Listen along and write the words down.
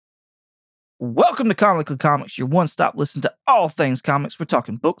Welcome to Comically Comics, your one-stop listen to all things comics. We're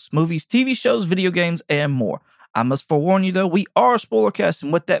talking books, movies, TV shows, video games, and more. I must forewarn you, though, we are a spoilercast,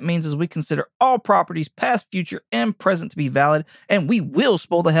 and what that means is we consider all properties, past, future, and present, to be valid, and we will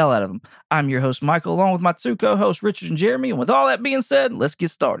spoil the hell out of them. I'm your host, Michael, along with my two co-hosts, Richard and Jeremy, and with all that being said, let's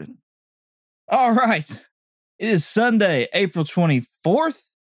get started. All right. It is Sunday, April 24th,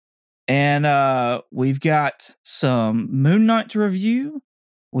 and we've got some Moon Knight to review.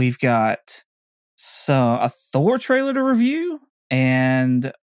 We've got a Thor trailer to review,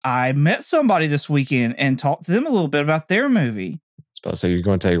 and I met somebody this weekend and talked to them a little bit about their movie. I was about to say, you're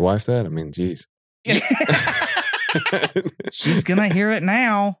going to tell your wife that? I mean, geez. She's going to hear it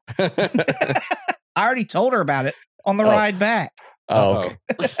now. I already told her about it on the ride back. Oh,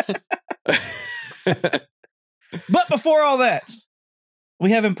 okay. But before all that, we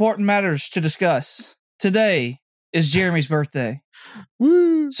have important matters to discuss. Today is Jeremy's birthday.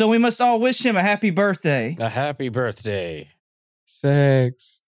 Woo! So we must all wish him a happy birthday. A happy birthday.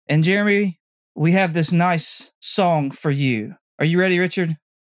 Thanks. And Jeremy, we have this nice song for you. Are you ready, Richard?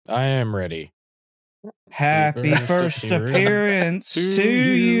 I am ready. Happy first appearance to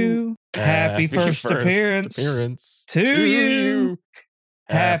you. Happy first appearance to you.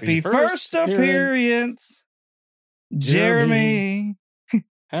 Happy first appearance, Jeremy.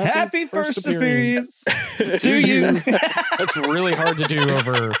 Happy first appearance to you. That's really hard to do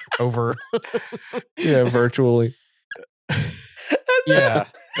over. Yeah, virtually. Yeah,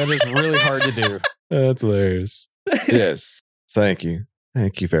 that is really hard to do. That's hilarious. Yes. Thank you.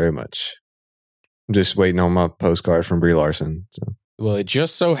 Thank you very much. I'm just waiting on my postcard from Brie Larson. So. Well, it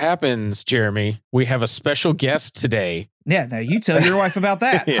just so happens, Jeremy, we have a special guest today. Yeah, now you tell your wife about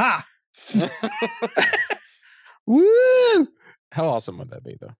that. Yeah. Ha! Woo! How awesome would that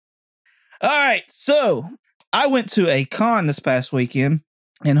be, though? All right, so I went to a con this past weekend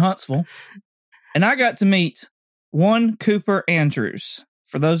in Huntsville, and I got to meet one Cooper Andrews.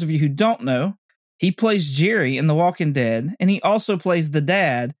 For those of you who don't know, he plays Jerry in The Walking Dead, and he also plays the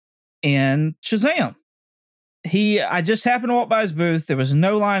dad in Shazam. I just happened to walk by his booth. There was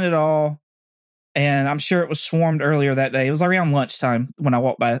no line at all, and I'm sure it was swarmed earlier that day. It was around lunchtime when I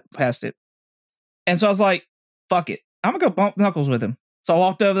walked past it. And so I was like, fuck it. I'm going to go bump knuckles with him. So I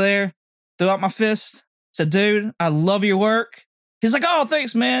walked over there, threw out my fist, said, dude, I love your work. He's like, oh,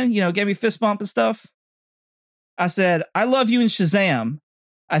 thanks, man. Gave me a fist bump and stuff. I said, I love you in Shazam.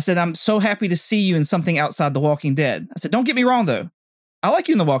 I said, I'm so happy to see you in something outside The Walking Dead. I said, don't get me wrong, though. I like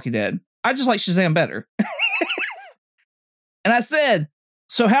you in The Walking Dead. I just like Shazam better. And I said,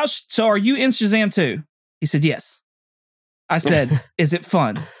 so are you in Shazam too? He said, yes. I said, is it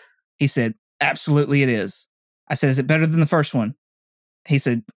fun? He said, absolutely it is. I said, is it better than the first one? He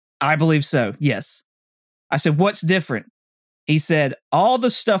said, I believe so. Yes. I said, what's different? He said, all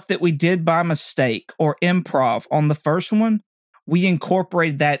the stuff that we did by mistake or improv on the first one, we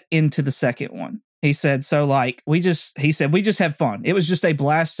incorporated that into the second one. He said, so like, we just had fun. It was just a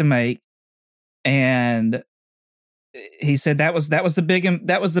blast to make. And he said that was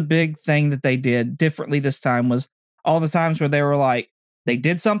the big thing that they did differently this time, was all the times where they were like, they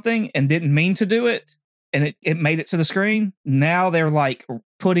did something and didn't mean to do it, and it made it to the screen. Now they're like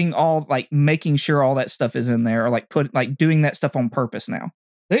making sure all that stuff is in there, or doing that stuff on purpose now.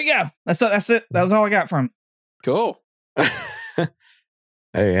 There you go. That's it. That was all I got from him. Cool.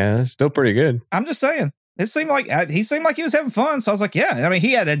 Hey, yeah, that's still pretty good. I'm just saying. He seemed like he was having fun. So I was like, yeah. I mean,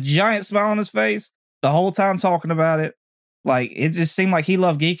 he had a giant smile on his face the whole time talking about it. Like, it just seemed like he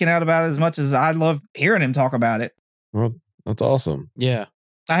loved geeking out about it as much as I love hearing him talk about it. Well, that's awesome. Yeah.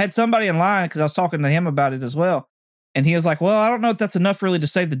 I had somebody in line because I was talking to him about it as well. And he was like, well, I don't know if that's enough really to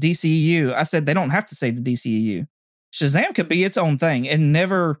save the DCEU. I said, they don't have to save the DCEU. Shazam could be its own thing and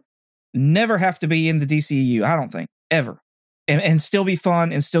never have to be in the DCEU. I don't think, ever. And still be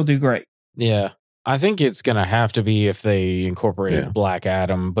fun and still do great. Yeah. I think it's going to have to be if they incorporate Black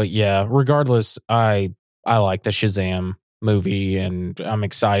Adam. But yeah, regardless, I like the Shazam movie, and I'm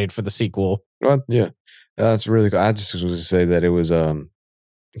excited for the sequel. Well, yeah, that's really cool. I just was to say that it was,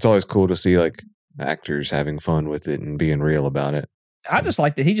 it's always cool to see like actors having fun with it and being real about it. So. I just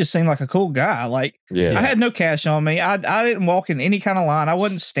liked that he just seemed like a cool guy. Like, yeah. I had no cash on me. I didn't walk in any kind of line. I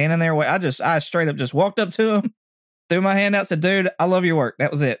wasn't standing there. I straight up just walked up to him, threw my hand out, said, dude, I love your work.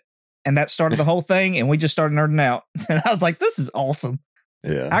 That was it. And that started the whole thing, and we just started nerding out. And I was like, this is awesome.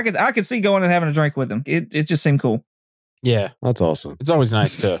 Yeah. I could see going and having a drink with him. It just seemed cool. Yeah. That's awesome. It's always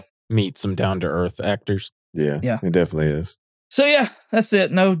nice to meet some down-to-earth actors. Yeah. It definitely is. So yeah, that's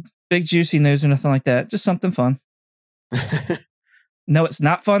it. No big juicy news or nothing like that. Just something fun. No, it's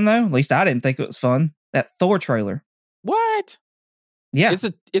not fun though. At least I didn't think it was fun. That Thor trailer. What? Yeah.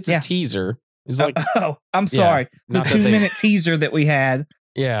 It's a teaser. It's like, I'm sorry. The not that 2-minute teaser that we had.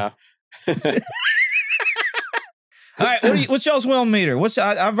 yeah. All right, what's y'all's whelm meter?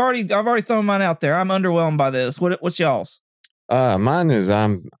 I've already thrown mine out there. I'm underwhelmed by this. What's y'all's? Mine is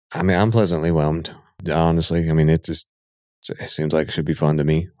I'm pleasantly whelmed. Honestly, I mean, it seems like it should be fun to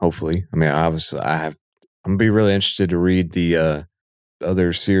me. Hopefully, I mean, I'm gonna be really interested to read the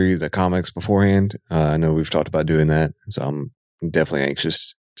other series, the comics beforehand. I know we've talked about doing that, so I'm definitely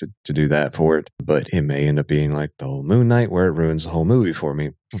anxious to do that for it. But it may end up being like the whole Moon Knight, where it ruins the whole movie for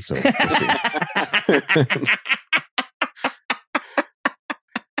me. So we'll see.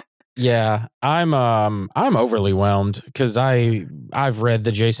 Yeah, I'm overly whelmed because I've read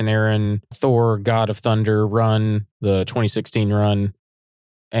the Jason Aaron Thor God of Thunder run, the 2016 run,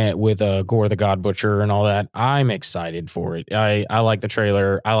 with Gore the God Butcher and all that. I'm excited for it. I like the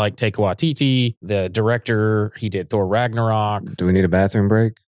trailer. I like Taika Waititi, the director. He did Thor Ragnarok. Do we need a bathroom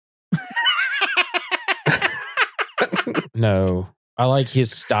break? No. I like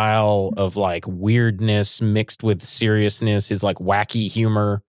his style of like weirdness mixed with seriousness, his like wacky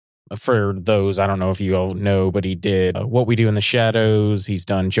humor. For those, I don't know if you all know, but he did What We Do in the Shadows. He's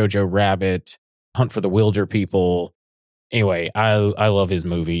done Jojo Rabbit, Hunt for the Wilder People. Anyway, I love his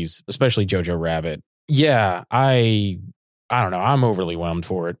movies, especially Jojo Rabbit. Yeah, I don't know. I'm overly whelmed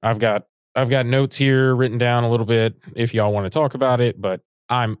for it. I've got notes here written down a little bit if y'all want to talk about it, but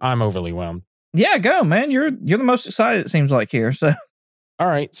I'm overly whelmed. Yeah, go, man. You're the most excited, it seems like, here. So, all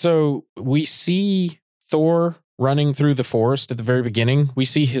right. So we see Thor running through the forest at the very beginning. We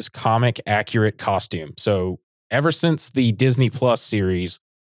see his comic accurate costume. So ever since the Disney Plus series,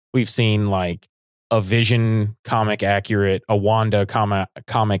 we've seen like a Vision comic accurate, a Wanda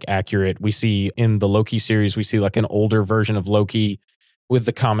comic accurate. We see in the Loki series, we see like an older version of Loki with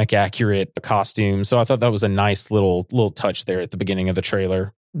the comic accurate costume. So I thought that was a nice little touch there at the beginning of the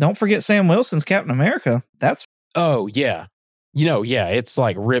trailer. Don't forget Sam Wilson's Captain America. Oh yeah. It's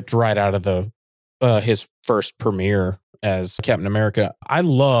like ripped right out of the his first premiere as Captain America. I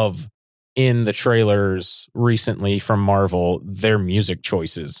love in the trailers recently from Marvel, their music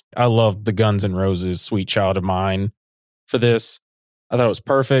choices. I loved the Guns N' Roses Sweet Child of Mine for this. I thought it was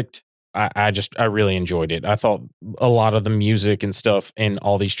perfect. I really enjoyed it. I thought a lot of the music and stuff in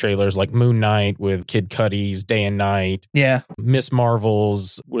all these trailers, like Moon Knight with Kid Cudi's Day and Night. Yeah. Miss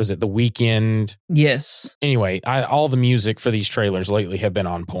Marvel's, what is it, The Weeknd? Yes. Anyway, all the music for these trailers lately have been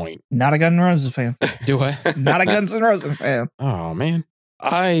on point. Not a Guns N' Roses fan. Do I? Not a Guns N' Roses fan. Oh, man.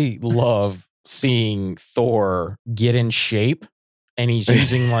 I love seeing Thor get in shape, and he's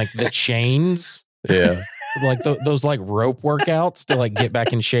using like the chains. Yeah. Like those like rope workouts to like get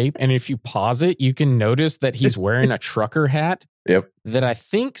back in shape. And if you pause it, you can notice that he's wearing a trucker hat. Yep. That I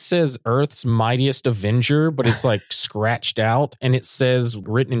think says Earth's Mightiest Avenger, but it's like scratched out and it says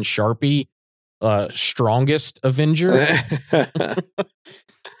written in Sharpie, Strongest Avenger.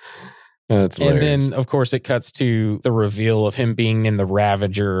 That's hilarious. And then, of course, it cuts to the reveal of him being in the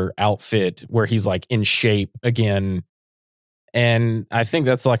Ravager outfit where he's like in shape again. And I think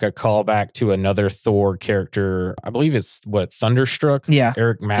that's like a callback to another Thor character. I believe it's Thunderstruck? Yeah.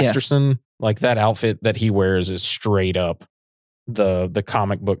 Eric Masterson. Yeah. Like that outfit that he wears is straight up the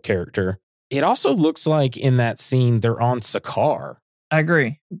comic book character. It also looks like in that scene they're on Sakaar. I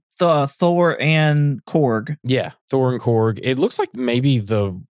agree. Thor and Korg. Yeah, Thor and Korg. It looks like maybe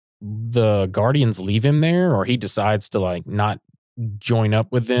the Guardians leave him there, or he decides to like not join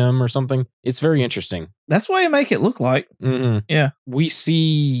up with them or something. It's very interesting. That's why you make it look like. Mm-hmm. Yeah. We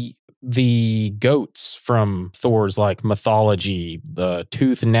see the goats from Thor's like mythology, the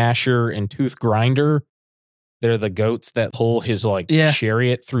Tooth Gnasher and Tooth Grinder. They're the goats that pull his like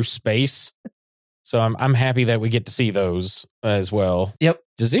chariot through space. So I'm happy that we get to see those as well. Yep.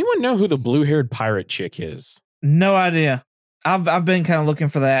 Does anyone know who the blue-haired pirate chick is? No idea. I've been kind of looking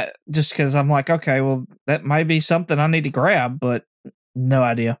for that just because I'm like, okay, well, that might be something I need to grab, but no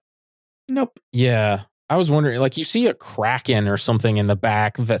idea. Nope. Yeah. I was wondering, like, you see a kraken or something in the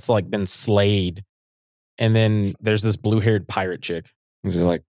back that's like been slayed. And then there's this blue-haired pirate chick. Is it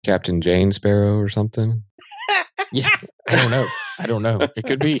like Captain Jane Sparrow or something? Yeah. I don't know. It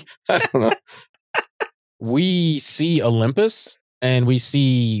could be. I don't know. We see Olympus. And we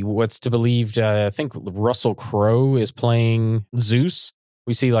see what's to believed, I think Russell Crowe is playing Zeus.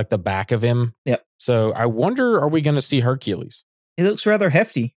 We see like the back of him. Yep. So I wonder, are we going to see Hercules? He looks rather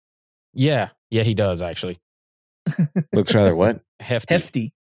hefty. Yeah. Yeah, he does actually. Looks rather what?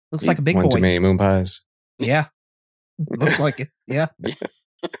 Hefty. Looks like a big boy. One too many moon pies. Yeah. Looks like it. Yeah.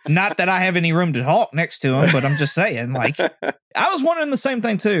 Not that I have any room to talk next to him, but I'm just saying, like, I was wondering the same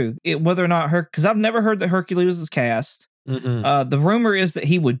thing too, whether or not because I've never heard that Hercules is cast. The rumor is that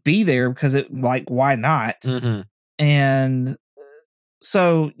he would be there because why not? And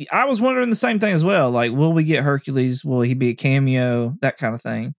so I was wondering the same thing as well. Like, will we get Hercules? Will he be a cameo? That kind of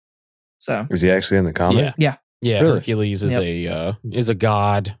thing. So is he actually in the comic? Yeah. Really? Hercules is a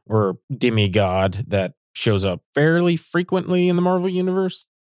god or demigod that shows up fairly frequently in the Marvel universe.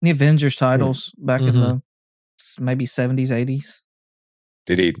 The Avengers titles back in the maybe 70s, 80s.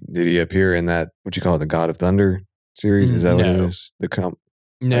 Did he appear in that, what you call it, the God of Thunder series? Is that what it is?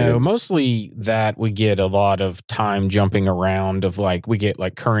 No, mostly that we get a lot of time jumping around of like, we get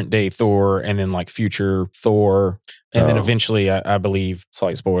like current day Thor and then like future Thor. And then eventually, I believe,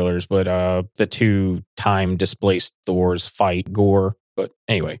 slight spoilers, but the two time displaced Thors fight Gore. But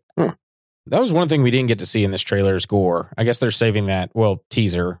anyway, that was one thing we didn't get to see in this trailer is Gore. I guess they're saving that,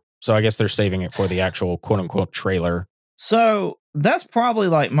 teaser. So I guess they're saving it for the actual quote unquote trailer. So that's probably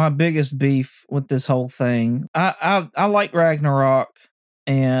like my biggest beef with this whole thing. I like Ragnarok.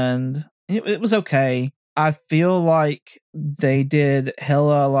 And it was okay. I feel like they did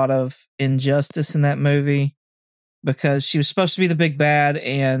hella a lot of injustice in that movie because she was supposed to be the big bad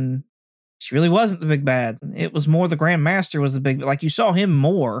and she really wasn't the big bad. It was more the Grand Master was the big, like you saw him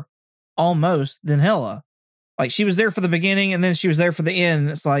more almost than Hela. Like she was there for the beginning and then she was there for the end.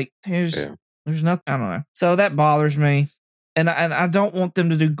 It's like, there's nothing, I don't know. So that bothers me. And I don't want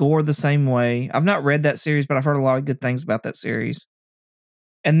them to do Gore the same way. I've not read that series, but I've heard a lot of good things about that series.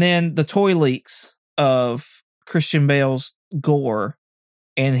 And then the toy leaks of Christian Bale's Gore,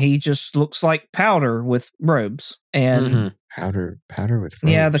 and he just looks like Powder with robes. And Powder with robes.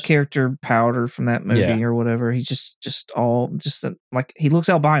 Yeah, the character Powder from that movie or whatever. He's just like he looks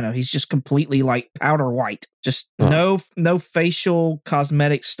albino. He's just completely like powder white. Just no facial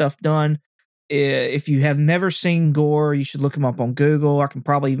cosmetic stuff done. If you have never seen Gore, you should look him up on Google. I can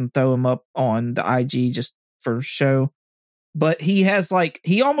probably even throw him up on the IG just for show. But he has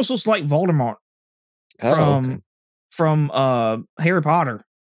he almost looks like Voldemort from Harry Potter.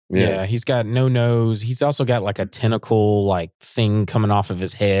 Yeah, he's got no nose. He's also got like a tentacle like thing coming off of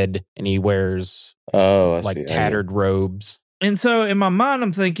his head, and he wears tattered robes. And so in my mind,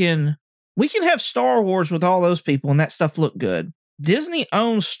 I'm thinking we can have Star Wars with all those people, and that stuff look good. Disney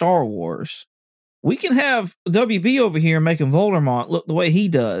owns Star Wars. We can have WB over here making Voldemort look the way he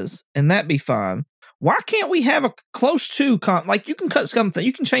does, and that be fine. Why can't we have a close to like you can cut something,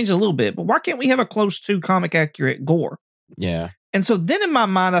 you can change it a little bit, but why can't we have a close to comic accurate Gore? Yeah. And so then in my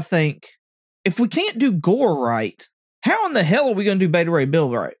mind, I think if we can't do Gore right, how in the hell are we going to do Beta Ray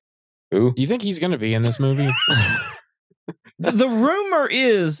Bill right? Who? You think he's going to be in this movie? The rumor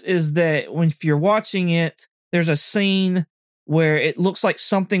is that if you're watching it, there's a scene where it looks like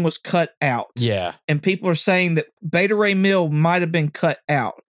something was cut out. Yeah. And people are saying that Beta Ray Bill might have been cut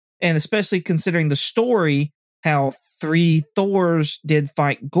out. And especially considering the story, how 3 Thors did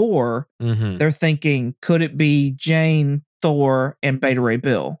fight Gore, they're thinking, could it be Jane, Thor, and Beta Ray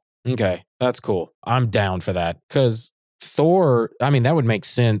Bill? Okay, that's cool. I'm down for that. Because Thor, I mean, that would make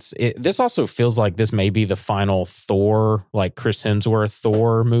sense. This also feels like this may be the final Thor, like Chris Hemsworth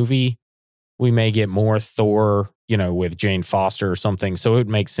Thor movie. We may get more Thor, with Jane Foster or something. So it would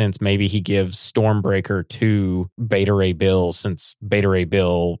make sense. Maybe he gives Stormbreaker to Beta Ray Bill, since Beta Ray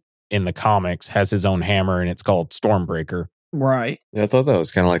Bill in the comics has his own hammer and it's called Stormbreaker. Right. Yeah, I thought that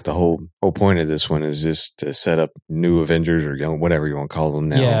was kind of like the whole point of this one is just to set up new Avengers or whatever you want to call them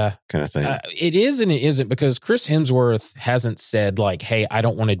now, kind of thing. It is and it isn't, because Chris Hemsworth hasn't said like, hey, I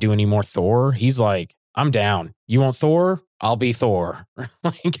don't want to do any more Thor. He's like, I'm down. You want Thor? I'll be Thor.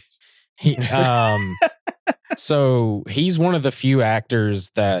 So he's one of the few actors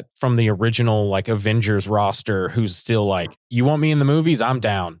that from the original like Avengers roster who's still like, you want me in the movies? I'm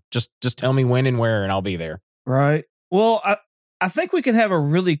down. Just tell me when and where and I'll be there. Right. Well, I think we could have a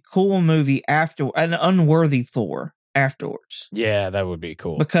really cool movie after an unworthy Thor afterwards. Yeah, that would be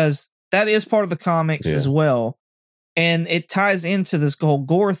cool. Because that is part of the comics as well. And it ties into this whole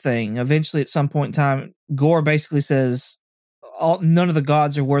Gore thing. Eventually, at some point in time, Gore basically says none of the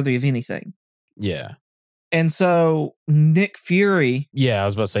gods are worthy of anything. Yeah. And so Nick Fury. Yeah, I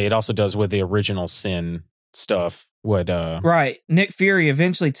was about to say it also does with the original Sin stuff. Right. Nick Fury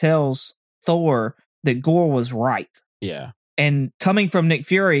eventually tells Thor that Gore was right. Yeah. And coming from Nick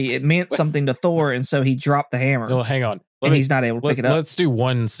Fury, it meant something to Thor, and so he dropped the hammer. Well, hang on. He's not able to pick it up. Let's do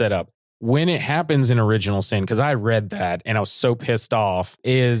one setup. When it happens in Original Sin, because I read that and I was so pissed off,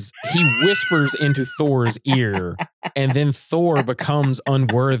 is he whispers into Thor's ear, and then Thor becomes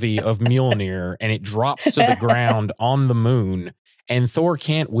unworthy of Mjolnir, and it drops to the ground on the moon, and Thor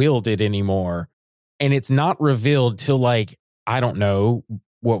can't wield it anymore. And it's not revealed till, like, I don't know,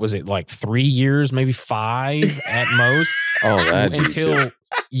 what was it, like 3 years, maybe 5 at most. Oh, that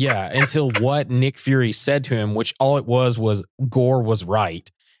until what Nick Fury said to him, which all it was Gore was right.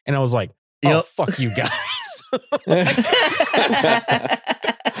 And I was like, oh, Yep. fuck you guys.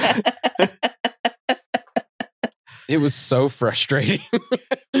 It was so frustrating.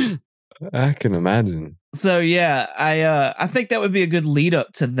 I can imagine. So yeah, I think that would be a good lead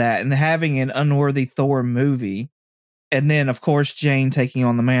up to that, and having an unworthy Thor movie, and then of course Jane taking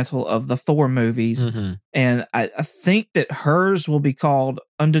on the mantle of the Thor movies. Mm-hmm. And I think that hers will be called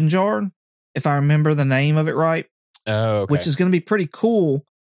Undenjarn, if I remember the name of it right. Oh, okay. Which is going to be pretty cool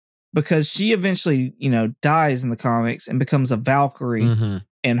because she eventually, dies in the comics and becomes a Valkyrie, Mm-hmm.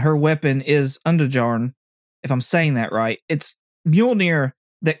 and her weapon is Undenjarn, if I'm saying that right. It's Mjolnir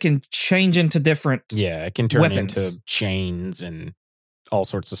that can change into different Yeah, it can turn weapons. into chains and all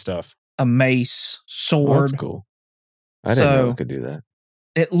sorts of stuff. a mace, Oh, sword. that's cool. I didn't know So- it could do that.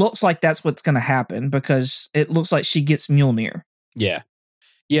 It looks like that's what's going to happen because it looks like she gets Mjolnir. Yeah.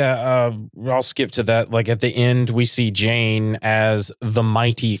 Yeah, I'll skip to that. Like at the end, we see Jane as the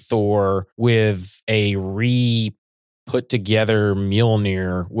mighty Thor with a put together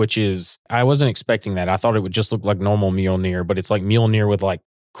Mjolnir, which is, I wasn't expecting that. I thought it would just look like normal Mjolnir, but it's like Mjolnir with like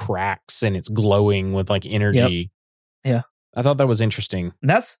cracks and it's glowing with like energy. Yeah. I thought that was interesting.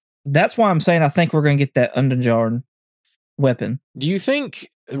 That's why I'm saying I think we're going to get that Undenjarn weapon. Do you think,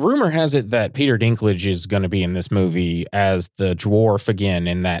 rumor has it that Peter Dinklage is going to be in this movie as the dwarf again,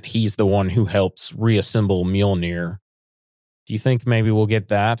 and that he's the one who helps reassemble Mjolnir. Do you think maybe we'll get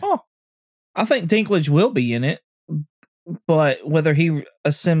that? Oh, I think Dinklage will be in it, but whether he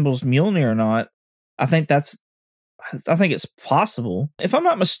assembles Mjolnir or not, I think it's possible. If I'm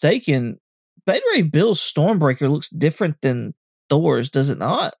not mistaken, Beta Ray Bill's Stormbreaker looks different than Thor's, does it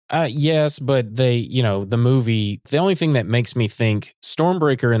not? Yes, but the movie, the only thing that makes me think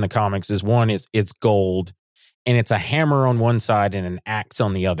Stormbreaker in the comics is one, is it's gold and it's a hammer on one side and an axe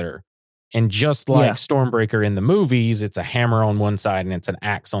on the other. And just like Yeah. Stormbreaker in the movies, it's a hammer on one side and it's an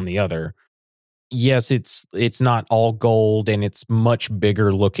axe on the other. Yes, it's not all gold and it's much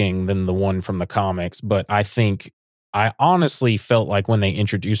bigger looking than the one from the comics, but I honestly felt like when they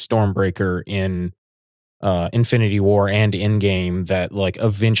introduced Stormbreaker in Infinity War and Endgame, that like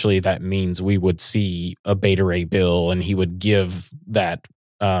eventually that means we would see a Beta Ray Bill and he would give that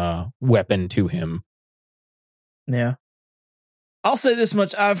weapon to him. Yeah. I'll say this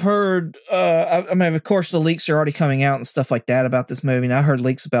much. I've heard, I mean, of course, the leaks are already coming out and stuff like that about this movie. And I heard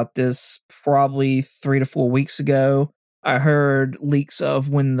leaks about this probably 3 to 4 weeks ago. I heard leaks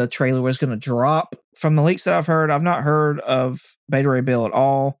of when the trailer was going to drop. From the leaks that I've heard, I've not heard of Beta Ray Bill at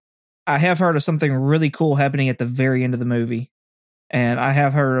all. I have heard of something really cool happening at the very end of the movie. And I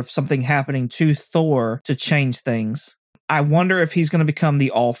have heard of something happening to Thor to change things. I wonder if he's going to become the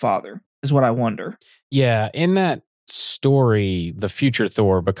All-Father, is what I wonder. Yeah, in that story, the future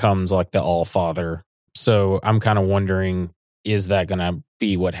Thor becomes like the All-Father. So I'm kind of wondering, is that going to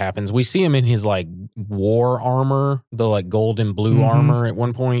be what happens? We see him in his like war armor, the like gold and blue Mhm. armor at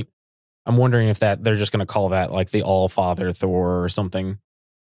one point. I'm wondering if that they're just going to call that like the All-Father Thor or something.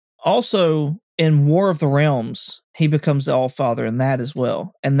 Also, in War of the Realms, he becomes the All-Father in that as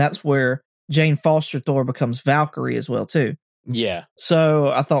well. And that's where Jane Foster Thor becomes Valkyrie as well, too. Yeah. So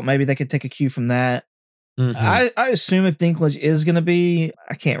I thought maybe they could take a cue from that. Mhm. I assume if Dinklage is going to be,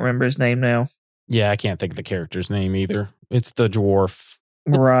 I can't remember his name now. Yeah, I can't think of the character's name either. It's the dwarf,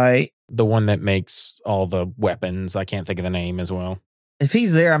 Right. the one that makes all the weapons. I can't think of the name as well. If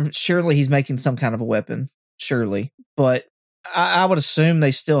he's there, I'm surely he's making some kind of a weapon. Surely. But I would assume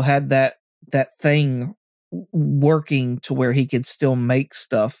they still had that thing working to where he could still make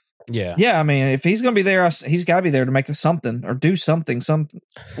stuff. Yeah. Yeah, I mean, if he's going to be there, he's got to be there to make something or do something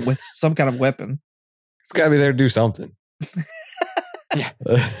with some kind of weapon. It's got to be there to do something. Yeah.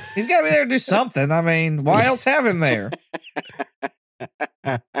 He's got to be there to do something. I mean, why else have him there?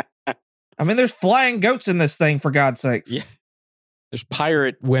 I mean, there's flying goats in this thing, for God's sakes. Yeah. There's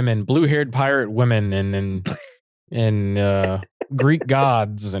pirate women, blue-haired pirate women, and Greek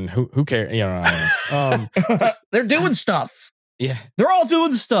gods, and who cares? I don't know. They're doing stuff. Yeah. They're all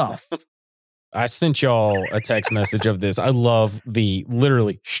doing stuff. I sent y'all a text message of this. I love the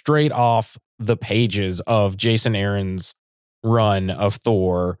literally straight off the pages of Jason Aaron's run of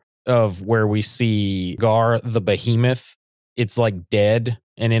Thor, of where we see Gar the Behemoth. It's like dead.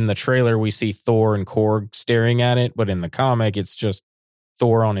 And in the trailer, we see Thor and Korg staring at it. But in the comic, it's just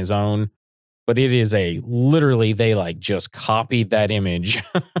Thor on his own. But it is literally, they like just copied that image.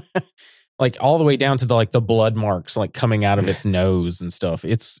 Like all the way down to the blood marks like coming out of its nose and stuff.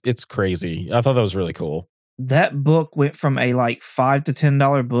 It's crazy. I thought that was really cool. that book went from a like $5 to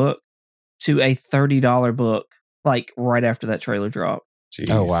 $10 book to a $30 book, like right after that trailer dropped. Jeez.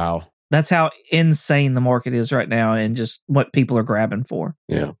 Oh, wow. That's how insane the market is right now and just what people are grabbing for.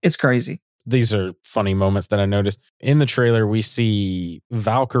 Yeah. It's crazy. These are funny moments that I noticed. In the trailer, we see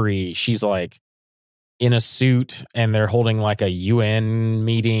Valkyrie. She's like in a suit and they're holding like a UN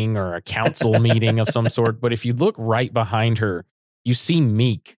meeting or a council meeting of some sort. But if you look right behind her, you see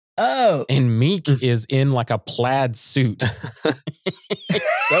Meek. Oh. And Meek is in like a plaid suit.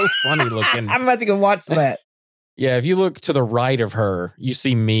 It's so funny looking. I'm about to go watch that. Yeah, if you look to the right of her, you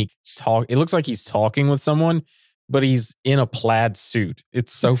see Meek talk. It looks like he's talking with someone, but he's in a plaid suit.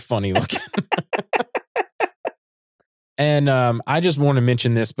 It's so funny looking. And I just want to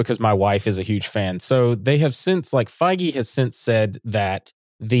mention this because my wife is a huge fan. So they have since, like, Feige has since said that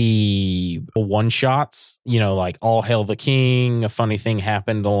the one-shots, you know, like All Hail the King, a funny thing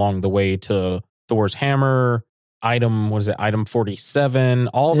happened along the way to Thor's hammer, item 47,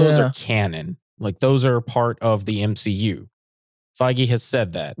 all those are canon. Like, those are part of the MCU. Feige has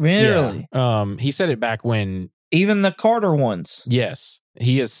said that. Really? Yeah. He said it back when... Even the Carter ones. Yes.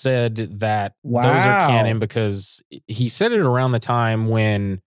 He has said that Wow. those are canon because he said it around the time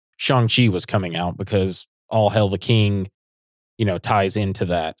when Shang-Chi was coming out because All Hail the King, you know, ties into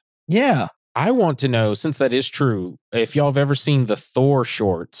that. Yeah. I want to know, since that is true, if y'all have ever seen the Thor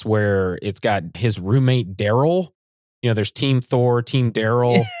shorts where it's got his roommate Daryl. You know, there's Team Thor, Team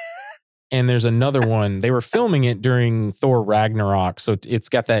Daryl. And there's another one. They were filming it during Thor Ragnarok, so it's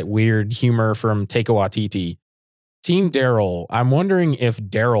got that weird humor from Taika Waititi. Team Daryl, I'm wondering if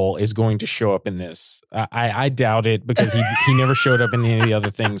Daryl is going to show up in this. I doubt it because he never showed up in any of the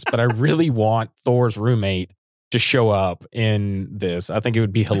other things, but I really want Thor's roommate to show up in this. I think it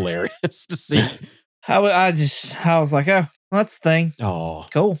would be hilarious to see. I was like, oh, that's the thing. Oh,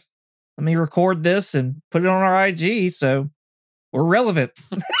 Cool. Let me record this and put it on our IG so we're relevant.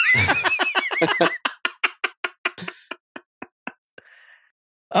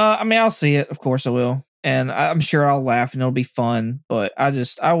 I mean, I'll see it. Of course I will. And I'm sure I'll laugh and it'll be fun. But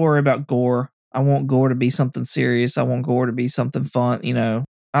I worry about gore. I want gore to be something serious. I want gore to be something fun. You know,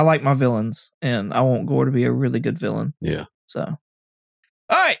 I like my villains and I want gore to be a really good villain. Yeah. So,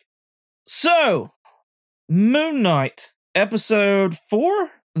 all right. So, Moon Knight, episode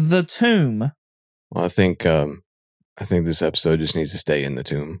 4, The Tomb. Well, I think this episode just needs to stay in the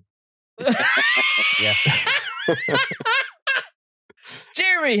tomb. yeah.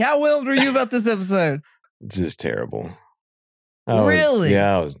 Jeremy, how whelmed were you about this episode? It's just terrible. Really?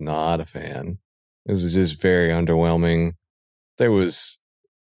 I was not a fan. It was just very underwhelming. There was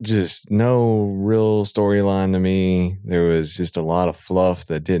just no real storyline to me. There was just a lot of fluff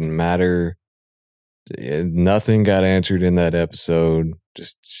that didn't matter. Nothing got answered in that episode.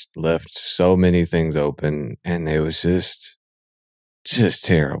 Just left so many things open, and it was just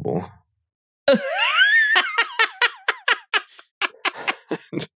terrible.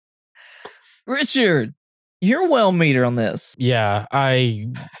 Richard, you're well meter on this. Yeah, I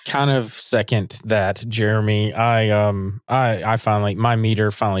kind of second that, Jeremy. I finally, my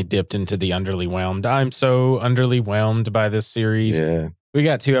meter finally dipped into the underwhelmed. I'm so underwhelmed by this series. Yeah. We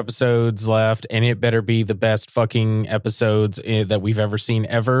got 2 episodes left, and it better be the best fucking episodes that we've ever seen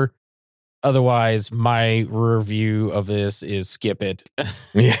ever. Otherwise, my review of this is skip it.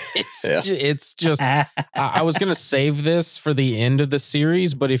 Yeah. It's just, I was going to save this for the end of the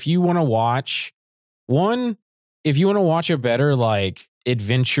series, but if you want to watch a better, like,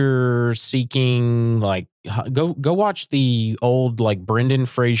 adventure seeking, like, go watch the old, like, Brendan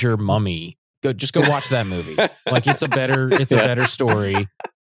Fraser Mummy. Just go watch that movie. Like, it's a better story.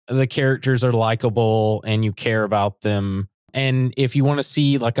 The characters are likable and you care about them. And if you want to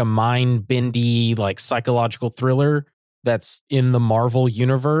see like a mind-bendy, like, psychological thriller that's in the Marvel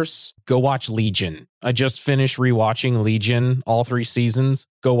universe, go watch Legion. I just finished rewatching Legion, all 3 seasons.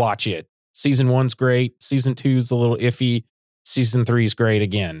 Go watch it. Season 1's great. Season 2's a little iffy. Season 3's great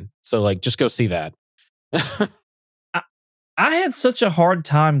again. So, like, just go see that. I had such a hard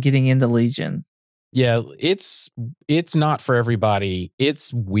time getting into Legion. Yeah, it's not for everybody.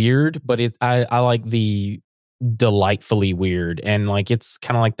 It's weird, but I like the delightfully weird, and like it's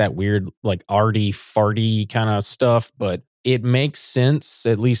kind of like that weird, like, arty farty kind of stuff, but it makes sense.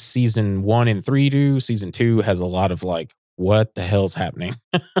 At least season 1 and 3 do. Season 2 has a lot of like, what the hell's happening?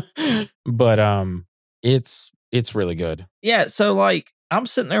 But it's really good. Yeah, so like I'm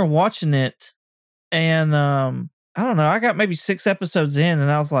sitting there watching it, and I don't know, I got maybe 6 episodes in,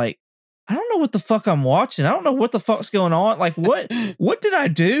 and I was like, I don't know what the fuck I'm watching. I don't know what the fuck's going on. Like, what did I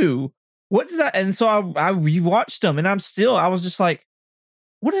do? And so I rewatched them, and I was just like,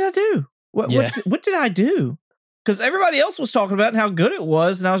 what did I do? What did I do? Because everybody else was talking about how good it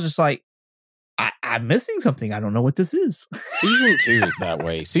was, and I was just like, I'm missing something. I don't know what this is. Season 2 is that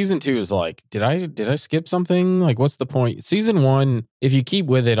way. Season 2 is like, did I skip something? Like, what's the point? Season 1, if you keep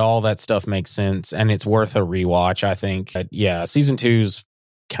with it, all that stuff makes sense, and it's worth a rewatch, I think. But yeah, Season 2's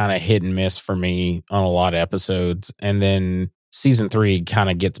kind of hit and miss for me on a lot of episodes, and then Season 3 kind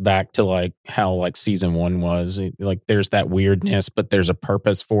of gets back to like how like Season 1 was. Like, there's that weirdness, but there's a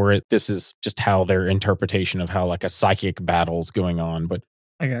purpose for it. This is just how their interpretation of how like a psychic battle's going on. But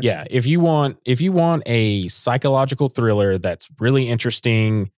yeah, if you want a psychological thriller that's really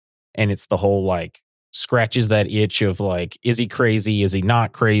interesting, and it's the whole like scratches that itch of like, is he crazy? Is he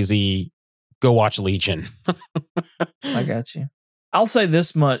not crazy? Go watch Legion. I got you. I'll say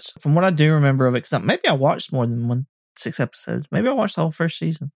this much from what I do remember of it. Cause maybe I watched more than 6 episodes. Maybe I watched the whole first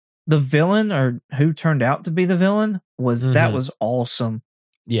season. The villain, or who turned out to be the villain, that was awesome.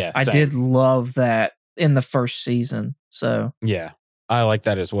 Yeah, I did love that in the first season. So yeah. I like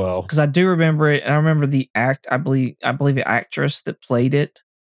that as well. Because I do remember it, and I remember the I believe the actress that played it.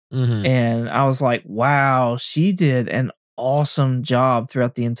 Mm-hmm. And I was like, wow, she did an awesome job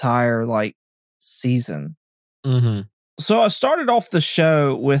throughout the entire like season. Mm-hmm. So I started off the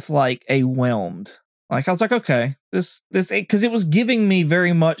show with like a whelmed. Like I was like, okay, this because it was giving me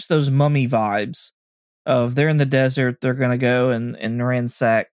very much those Mummy vibes of they're in the desert, they're gonna go and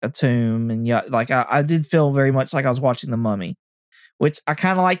ransack a tomb, and yeah, like I did feel very much like I was watching the Mummy, which I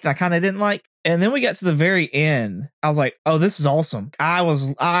kind of liked and I kind of didn't like. And then we got to the very end. I was like, oh, this is awesome. I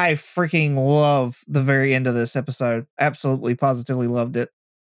freaking love the very end of this episode. Absolutely, positively loved it.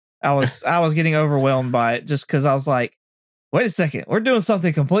 I was getting overwhelmed by it just because I was like, wait a second, we're doing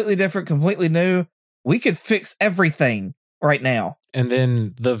something completely different, completely new. We could fix everything right now. And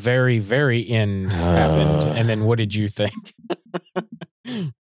then the very, very end happened. And then what did you think? What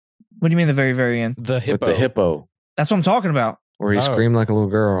do you mean the very, very end? The hippo. With the hippo. That's what I'm talking about. Where he screamed like a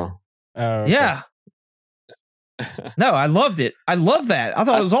little girl. Okay. Yeah. No, I loved it. I love that. I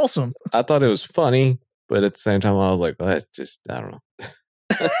thought it was awesome. I thought it was funny, but at the same time, I was like, well, that's just, I don't know.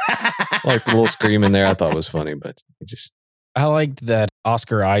 Like the little scream in there, I thought was funny, but it just. I liked that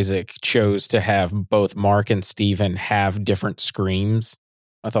Oscar Isaac chose to have both Mark and Steven have different screams.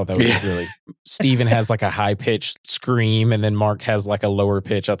 I thought that was really. Steven has like a high pitched scream, and then Mark has like a lower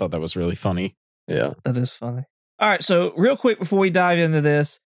pitch. I thought that was really funny. Yeah. That is funny. All right. So, real quick before we dive into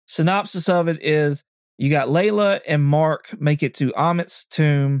this, synopsis of it is you got Layla and Mark make it to Amit's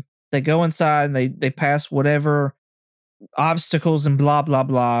tomb. They go inside and they pass whatever obstacles and blah, blah,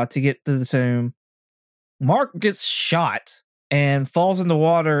 blah to get to the tomb. Mark gets shot and falls in the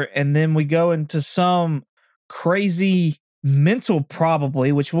water, and then we go into some crazy mental,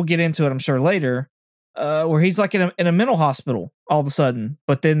 probably, which we'll get into it, I'm sure, later, where he's like in a mental hospital all of a sudden.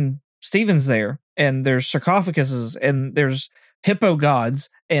 But then Steven's there, and there's sarcophaguses, and there's hippo gods,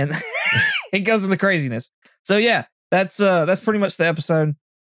 and it goes into craziness. So yeah, that's pretty much the episode.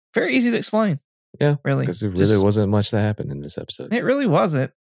 Very easy to explain. Yeah, really, because it really wasn't much that happened in this episode. It really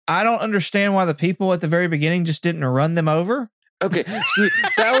wasn't. I don't understand why the people at the very beginning just didn't run them over. Okay, see,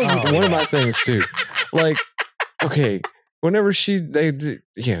 that was one of my things too. Like, okay, whenever they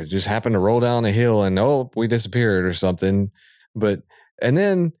just happened to roll down a hill and we disappeared or something, and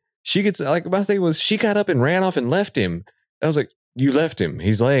then she gets like, my thing was she got up and ran off and left him. I was like, you left him.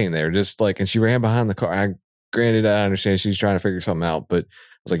 He's laying there, just like, and she ran behind the car. Granted, I understand she's trying to figure something out, but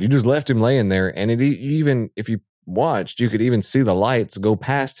I was like, you just left him laying there, and it even if you watched, you could even see the lights go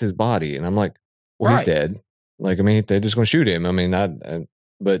past his body, and I'm like, well, he's dead. Like, I mean, they're just going to shoot him. I mean,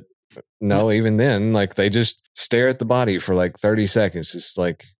 but no, even then, like, they just stare at the body for like 30 seconds, just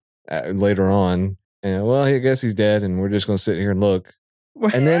like later on, and well, I guess he's dead, and we're just going to sit here and look,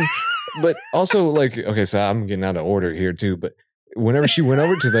 and then, but also like, okay, so I'm getting out of order here too, but whenever she went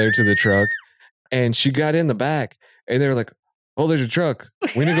over to the truck, and she got in the back, and they were like, oh, there's a truck.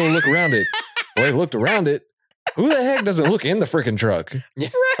 We need to go look around it. Well, they looked around it. Who the heck doesn't look in the freaking truck? Yeah.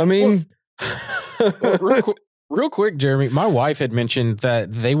 I mean, real quick, Jeremy, my wife had mentioned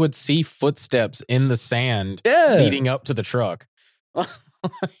that they would see footsteps in the sand leading up to the truck.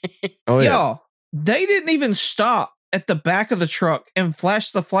 Oh, yeah. Y'all, they didn't even stop at the back of the truck and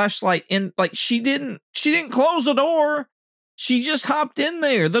flash the flashlight in. Like, she didn't close the door. She just hopped in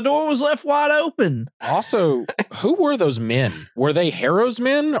there. The door was left wide open. Also, who were those men? Were they Harrow's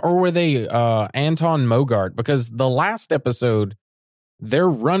men or were they Anton Mogart? Because the last episode, they're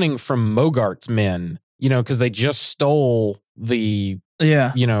running from Mogart's men, because they just stole the,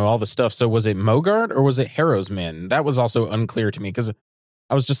 all the stuff. So was it Mogart or was it Harrow's men? That was also unclear to me because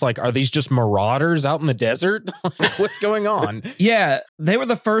I was just like, are these just marauders out in the desert? What's going on? Yeah, they were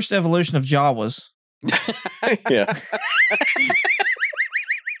the first evolution of Jawas. Yeah.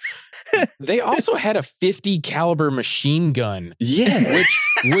 They also had a 50 caliber machine gun, Yeah. which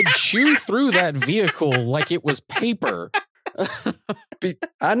would chew through that vehicle like it was paper.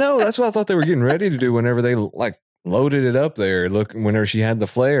 I know. That's what I thought they were getting ready to do whenever they like loaded it up there. Look, whenever she had the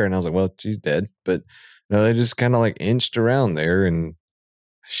flare, and I was like, well, she's dead. But no, they just kind of like inched around there, and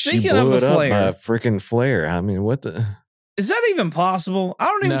she Speaking of blew the it up flare. by a freaking flare. I mean, what the? Is that even possible? I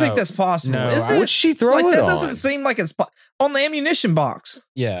don't even No. think that's possible. No, Is I- it? What'd she throw Like it that on? doesn't seem like it's on the ammunition box.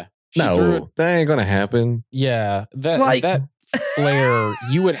 Yeah. She threw it- No, that ain't gonna happen. Yeah. Like- That flare,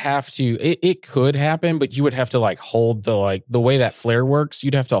 you would have to, it could happen, but you would have to like hold the way that flare works,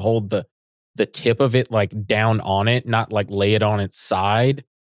 you'd have to hold the tip of it like down on it, not like lay it on its side.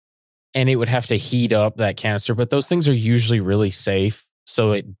 And it would have to heat up that canister. But those things are usually really safe,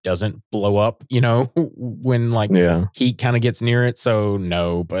 so it doesn't blow up, when like Yeah. heat kind of gets near it. So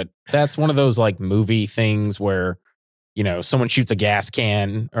no, but that's one of those like movie things where, someone shoots a gas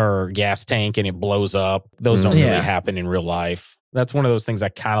can or gas tank and it blows up. Those don't Yeah. really happen in real life. That's one of those things I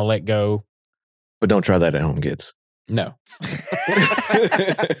kind of let go. But don't try that at home, kids. No.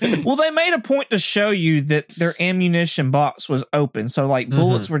 Well, they made a point to show you that their ammunition box was open, so like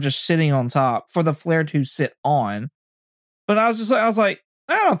bullets were just sitting on top for the flare to sit on. But I was like,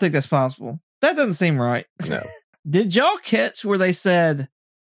 I don't think that's possible. That doesn't seem right. No. Did y'all catch where they said,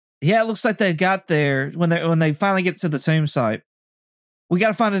 "Yeah, it looks like they got there when they finally get to the tomb site. We got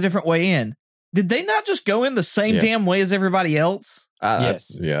to find a different way in." Did they not just go in the same Yeah. damn way as everybody else?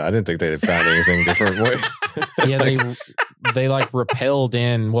 Yes. I didn't think they had found anything different way. Yeah, they like repelled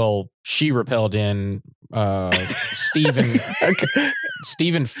in. Well, she repelled in. Steven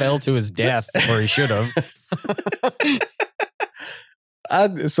Steven fell to his death where he should have.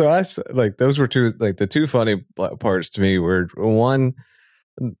 Like those were the two funny parts to me were one,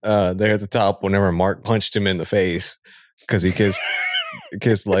 there at the top whenever Mark punched him in the face because he kissed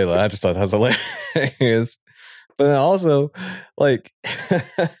Layla. I just thought that was hilarious. But then also, like,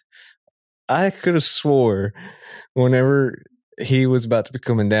 I could have swore whenever he was about to be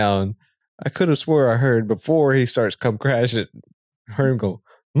coming down, I could have swore I heard before he starts come crashing, heard him go,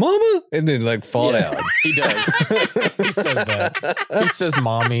 "Mama," and then like fall Yeah, down. He does. He says that. He says,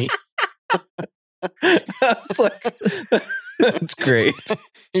 "Mommy." It's like, that's great.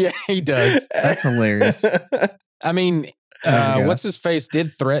 Yeah, he does. That's hilarious. I mean, gosh. what's his face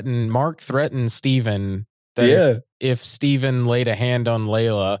Mark threatened Steven that Yeah. if Steven laid a hand on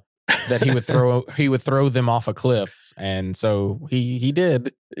Layla, that he would throw them off a cliff. And so he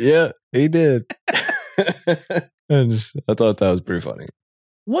did. Yeah, he did. I thought that was pretty funny.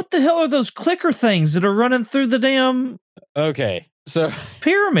 What the hell are those clicker things that are running through the damn Okay. So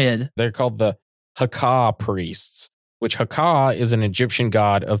pyramid? they're called the Haka priests, which Haka is an Egyptian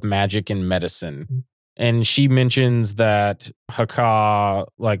god of magic and medicine. And she mentions that Haka,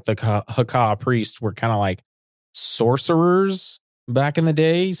 like the Haka priests, were kind of like sorcerers back in the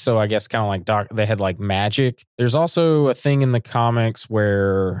day. So I guess kind of like they had like magic. There's also a thing in the comics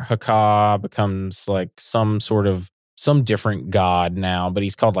where Haka becomes like some different god now, but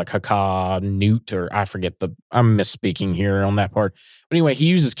he's called like Haka Newt, or I forget I'm misspeaking here on that part. But anyway, he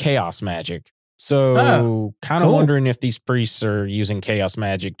uses chaos magic. So kind of cool. wondering if these priests are using chaos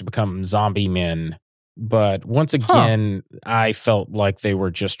magic to become zombie men. But once again, I felt like they were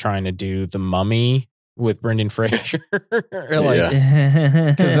just trying to do The Mummy with Brendan Fraser.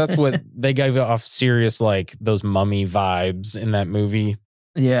 Yeah. Because that's what they gave off serious, like those mummy vibes in that movie.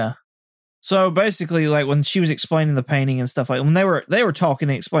 Yeah. So basically, like when she was explaining the painting and stuff, like when they were talking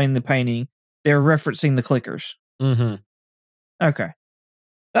and explaining the painting, they were referencing the clickers. Mm-hmm. Okay,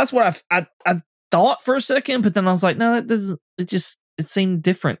 that's what I thought for a second, but then I was like, no, that doesn't. It seemed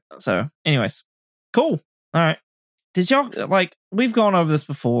different. So, anyways, cool. All right. Did y'all like? We've gone over this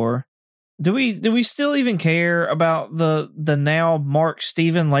before. Do we still even care about the now Mark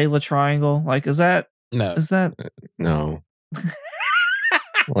Steven Layla triangle? Like, is that No. No.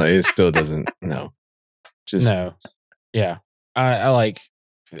 Well, it still doesn't. No. Just No. Yeah. I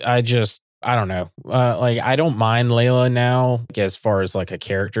don't know. Like, I don't mind Layla now, like, as far as like a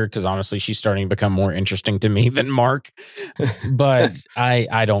character, because honestly, she's starting to become more interesting to me than Mark. But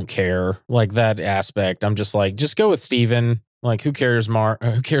I don't care, like, that aspect. I'm just like, just go with Steven. Like, who cares, Mark?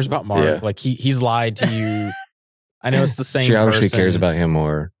 Who cares about Mark? Yeah. Like, he's lied to you. I know it's the same. She obviously person. cares about him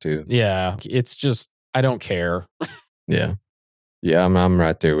more too. Yeah, it's just I don't care. Yeah. Yeah, I'm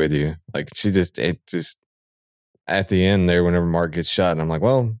right there with you. Like it just at the end there, whenever Mark gets shot, and I'm like,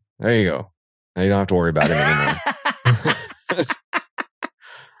 well, there you go. Now you don't have to worry about him anymore.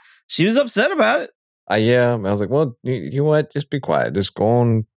 She was upset about it. Yeah, I was like, well, you know what? Just be quiet. Just go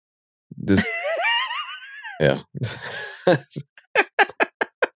on. Just yeah.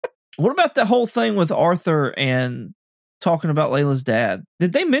 What about the whole thing with Arthur and talking about Layla's dad?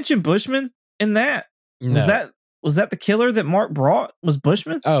 Did they mention Bushman in that? No. Was that the killer that Mark brought? Was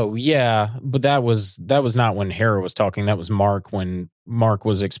Bushman? Oh yeah, but that was not when Hera was talking. That was Mark when Mark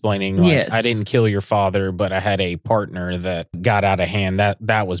was explaining. Like, Yes. I didn't kill your father, but I had a partner that got out of hand.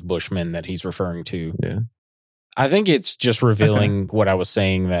 That was Bushman that he's referring to. Yeah. I think it's just revealing what I was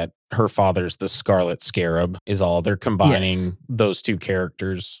saying, that her father's the Scarlet Scarab is all. They're combining those two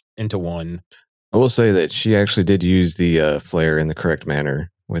characters into one. I will say that she actually did use the flare in the correct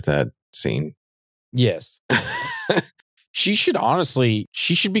manner with that scene. Yes. She should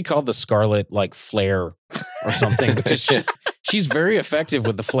be called the Scarlet Flare or something, because she's very effective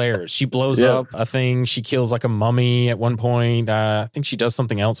with the flares. She blows up a thing. She kills a mummy at one point. I think she does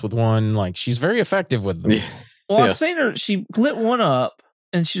something else with one. She's very effective with them. Well, I've seen her. She lit one up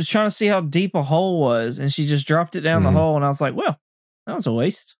and she was trying to see how deep a hole was, and she just dropped it down the hole. And I was like, well, that was a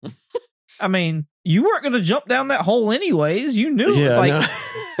waste. I mean, you weren't going to jump down that hole anyways. You knew. Yeah,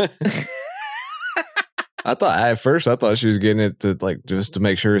 I thought she was getting it to just to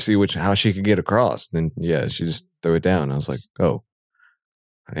make sure to see how she could get across. Then she just threw it down. I was like, oh,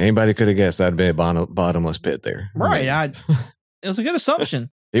 anybody could have guessed that'd be a bottomless pit there. Right. It was a good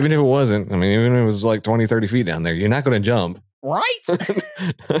assumption. Even if it wasn't, I mean, even if it was 20, 30 feet down there, you're not going to jump. Right.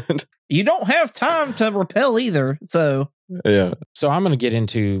 You don't have time to rappel either. So yeah. So I'm going to get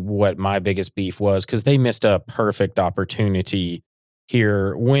into what my biggest beef was, because they missed a perfect opportunity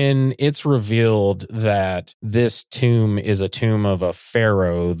here when it's revealed that this tomb is a tomb of a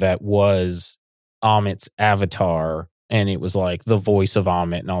pharaoh that was Amit's avatar, and it was the voice of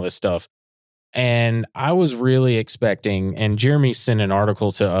Amit and all this stuff. And I was really expecting, and Jeremy sent an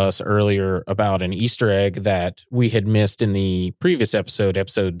article to us earlier about an Easter egg that we had missed in the previous episode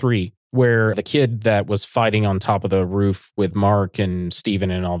 3, where the kid that was fighting on top of the roof with Mark and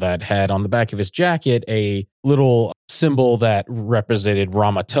Steven and all that had on the back of his jacket a little symbol that represented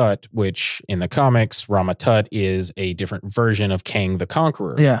Rama-Tut, which in the comics, Rama-Tut is a different version of Kang the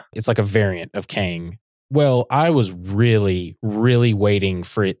Conqueror. Yeah. It's like a variant of Kang. Well, I was really, really waiting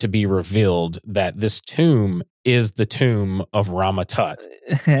for it to be revealed that this tomb is the tomb of Rama-Tut.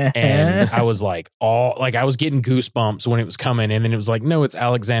 And I was I was getting goosebumps when it was coming. And then it was no, it's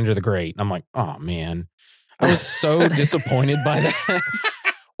Alexander the Great. And I'm like, oh man, I was so disappointed by that.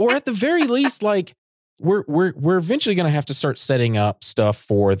 Or at the very least, we're eventually going to have to start setting up stuff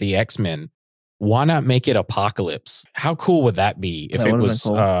for the X-Men. Why not make it Apocalypse? How cool would that be if it was,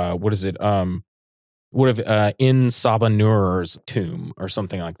 cool. What is it? Would have in Saba Nur's tomb or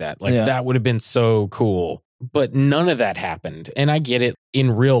something like that. That would have been so cool. But none of that happened. And I get it.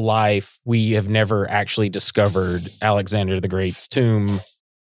 In real life, we have never actually discovered Alexander the Great's tomb.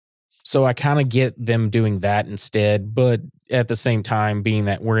 So I kind of get them doing that instead. But at the same time, being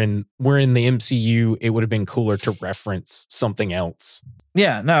that we're in the MCU, it would have been cooler to reference something else.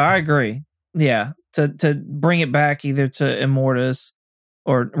 Yeah, no, I agree. Yeah, to bring it back either to Immortus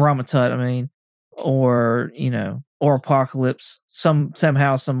or Rama-Tut, or or Apocalypse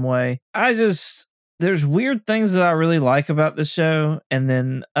somehow, some way. There's weird things that I really like about the show, and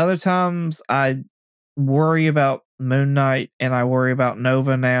then other times I worry about Moon Knight and I worry about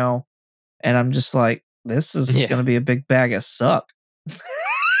Nova now, and I'm just like, this is going to be a big bag of suck.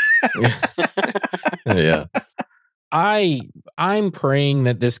 Yeah. I'm praying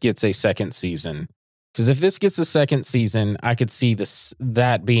that this gets a second season. Because if this gets a second season, I could see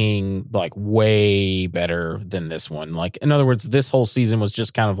that being way better than this one. In other words, this whole season was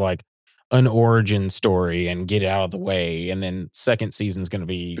just kind of an origin story and get it out of the way. And then second season's going to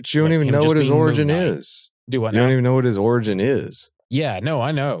be. But you don't even know what his origin is. Do what? You don't even know what his origin is. Yeah, no,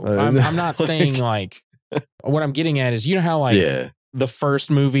 I know. I'm not saying what I'm getting at is, you know how the first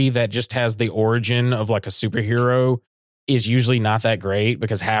movie that just has the origin of a superhero is usually not that great,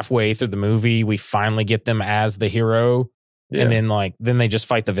 because halfway through the movie we finally get them as the hero, and then they just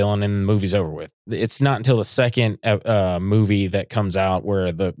fight the villain and the movie's over with. It's not until the second movie that comes out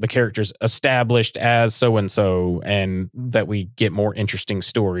where the character's established as so and so, and that we get more interesting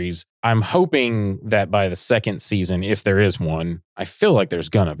stories. I'm hoping that by the second season, if there is one, I feel like there's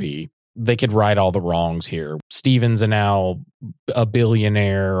gonna be, they could right all the wrongs here. Steven's now a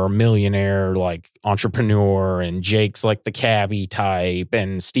billionaire or millionaire, entrepreneur, and Jake's the cabbie type,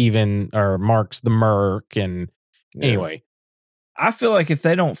 and Mark's the merc. And anyway, I feel like if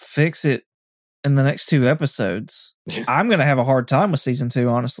they don't fix it in the next 2 episodes, I'm going to have a hard time with season 2,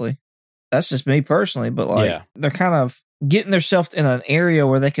 honestly. That's just me personally, but they're kind of getting themselves in an area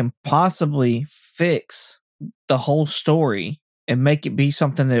where they can possibly fix the whole story and make it be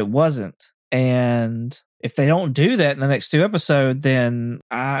something that it wasn't. And if they don't do that in the next 2 episodes, then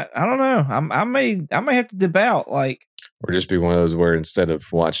I don't know. I may have to dip out. Like, or just be one of those where instead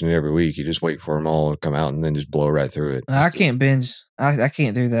of watching it every week, you just wait for them all to come out and then just blow right through it. I can't binge. I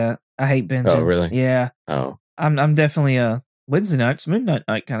can't do that. I hate binging. Oh, really? Yeah. Oh, I'm definitely a Wednesday nights, midnight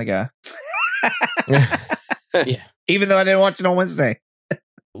night kind of guy. Yeah. Even though I didn't watch it on Wednesday.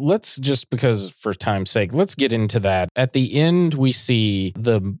 Let's just, because for time's sake, let's get into that. At the end, we see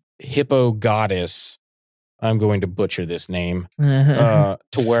the hippo goddess. I'm going to butcher this name. Tawaret.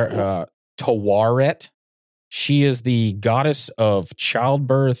 She is the goddess of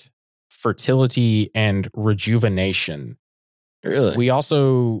childbirth, fertility, and rejuvenation. really? We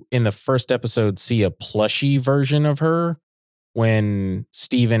also, in the first episode, see a plushie version of her when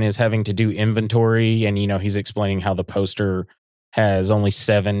Steven is having to do inventory, and, he's explaining how the poster has only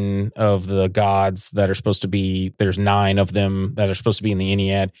 7 of the gods that are supposed to be, there's 9 of them that are supposed to be in the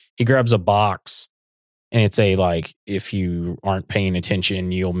Ennead. He grabs a box, and it's if you aren't paying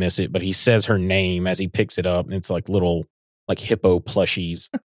attention, you'll miss it. But he says her name as he picks it up, and it's little hippo plushies.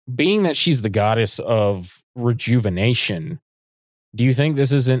 Being that she's the goddess of rejuvenation, do you think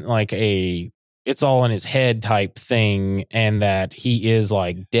this isn't it's all in his head type thing, and that he is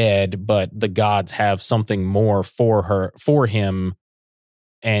dead, but the gods have something more for him,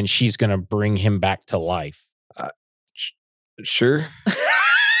 and she's going to bring him back to life? Sure.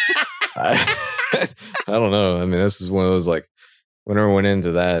 I don't know. I mean, this is one of those, whenever I went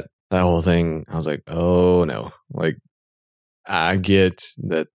into that whole thing, I was like, oh no. I get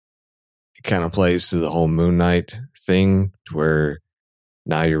that it kind of plays to the whole Moon Knight thing, where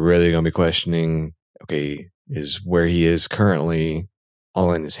now you're really going to be questioning, okay, is where he is currently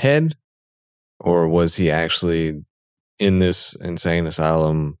all in his head? Or was he actually in this insane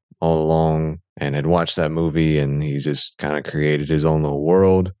asylum all along and had watched that movie and he just kind of created his own little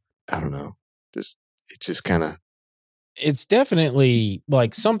world? I don't know. It's definitely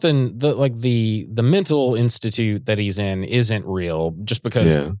something the mental institute that he's in isn't real, just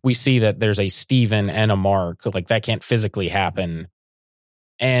because we see that there's a Steven and a Mark. That can't physically happen.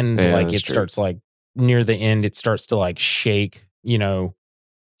 And it starts near the end, it starts to shake, you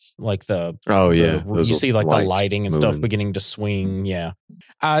see the lighting and stuff beginning to swing. Yeah.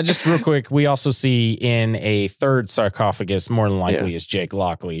 Just real quick, we also see in a third sarcophagus, more than likely, is Jake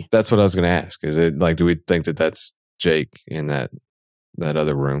Lockley. That's what I was going to ask. Is it do we think that that's Jake in that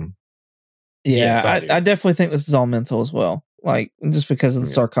other room? Yeah, Yes, I definitely think this is all mental as well. Just because of the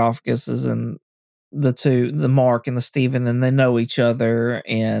sarcophagus is in the Mark and the Steven, and they know each other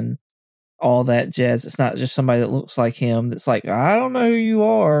and all that jazz. It's not just somebody that looks like him that's I don't know who you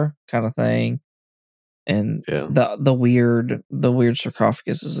are kind of thing. And the weird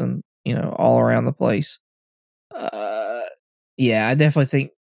sarcophagus is in, all around the place. Yeah, I definitely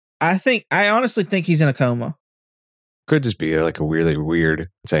think, I honestly think he's in a coma. Could just be a really weird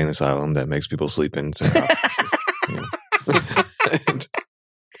insane asylum that makes people sleep in sarcophaguses.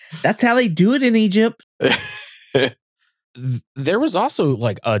 That's how they do it in Egypt. There was also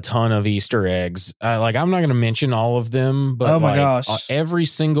a ton of Easter eggs. I'm not going to mention all of them, but oh my gosh, every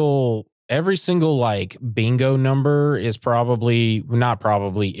single bingo number is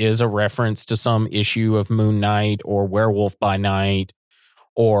is a reference to some issue of Moon Knight or Werewolf by Night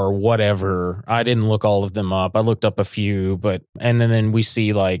or whatever. I didn't look all of them up. I looked up a few, and then we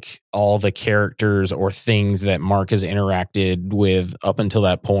see all the characters or things that Mark has interacted with up until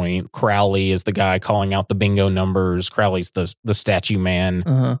that point. Crowley is the guy calling out the bingo numbers. Crowley's the statue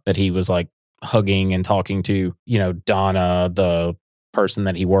man that he was hugging and talking to. Donna, the person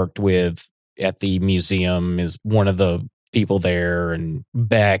that he worked with at the museum, is one of the people there, and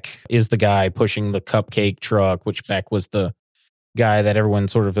Beck is the guy pushing the cupcake truck, which Beck was the guy that everyone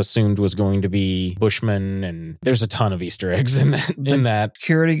sort of assumed was going to be Bushman. And there's a ton of Easter eggs in that.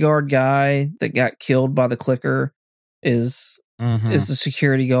 Security guard guy that got killed by the clicker is the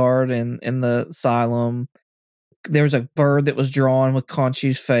security guard in the asylum. There's a bird that was drawn with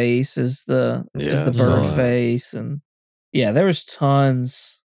Khonshu's face is the bird face, and there was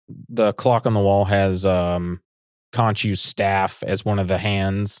tons. The clock on the wall has Khonshu's staff as one of the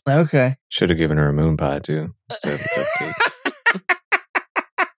hands. Okay, should have given her a moon pie too.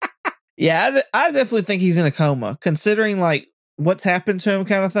 Yeah, I definitely think he's in a coma, considering what's happened to him,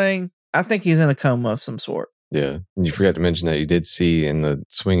 kind of thing. I think he's in a coma of some sort. Yeah, and you forgot to mention that you did see in the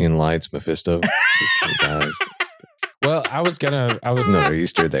swinging lights Mephisto. his eyes. Well, There's another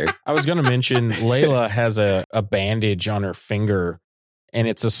Easter there. I was gonna mention Layla has a bandage on her finger, and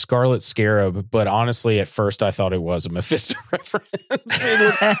it's a Scarlet Scarab. But honestly, at first I thought it was a Mephisto reference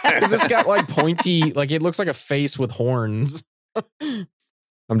because it's got like pointy, like it looks like a face with horns.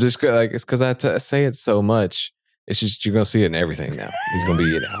 I'm just like, it's because I say it so much. It's just you're gonna see it in everything now. He's gonna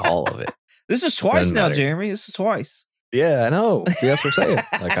be in all of it. This is twice Doesn't now, matter. Jeremy. This is twice. Yeah, I know. See, that's what I'm saying.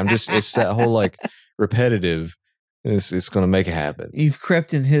 Like, it's that whole like repetitive. It's gonna make it happen. You've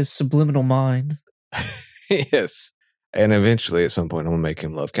crept in his subliminal mind. Yes, and eventually, at some point, I'm gonna make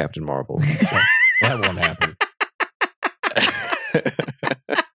him love Captain Marvel. That won't happen.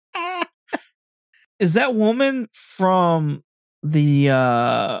 Is that woman from the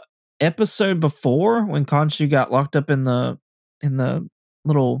episode before when Khonshu got locked up in the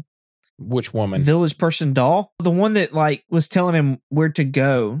little Which woman? village person doll? The one that like was telling him where to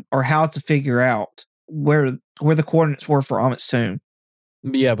go or how to figure out where the coordinates were for Amit's tomb.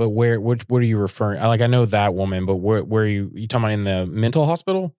 Yeah, but what are you referring? Like, I know that woman, but where are you talking about in the mental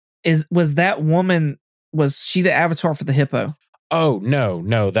hospital? Was that woman, was she the avatar for the hippo? Oh,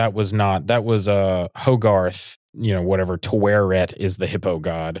 no, that was not. That was Hogarth, whatever. Taweret is the hippo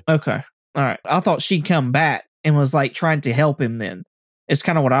god. Okay. All right. I thought she'd come back and was like trying to help him then. It's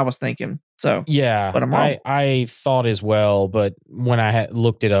kind of what I was thinking. So, Yeah, but I'm wrong. I thought as well, but when I had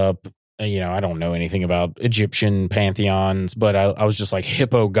looked it up, I don't know anything about Egyptian pantheons, but I was just like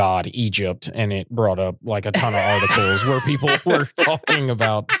hippo god Egypt, and it brought up like a ton of articles where people were talking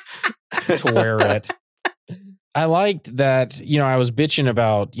about Taweret. I liked that, I was bitching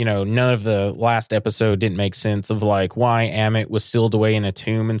about, none of the last episode didn't make sense of like why Amit was sealed away in a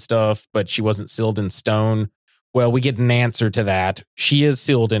tomb and stuff, but she wasn't sealed in stone. Well, we get an answer to that. She is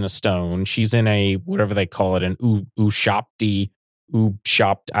sealed in a stone. She's in a, whatever they call it, an Ushapti.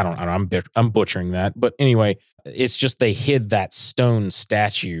 I don't know. I'm butchering that. But anyway, it's just they hid that stone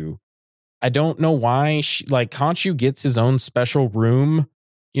statue. I don't know why. Khonshu gets his own special room.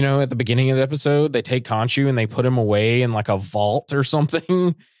 At the beginning of the episode, they take Khonshu and they put him away in like a vault or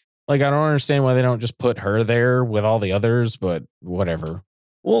something. Like, I don't understand why they don't just put her there with all the others, but whatever.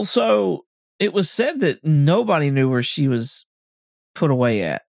 Well, so it was said that nobody knew where she was put away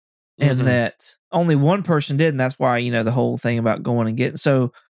at, and Mhm. that only one person did, and that's why the whole thing about going and getting.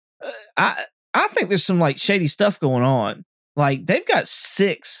 So, I think there's some like shady stuff going on. Like they've got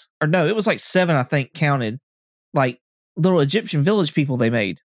 6, or no, it was like 7, I think, counted, like little Egyptian village people they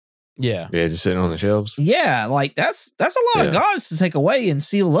made. Yeah. Yeah, just sitting on the shelves. Yeah, like that's a lot of Yeah. gods to take away and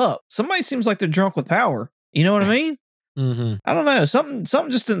seal up. Somebody seems like they're drunk with power. You know what I mean? Mm-hmm. I don't know. Something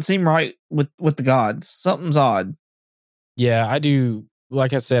just didn't seem right with the gods. Something's odd. Yeah, I do.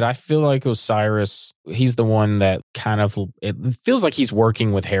 Like I said, I feel like Osiris, he's the one that kind of, it feels like he's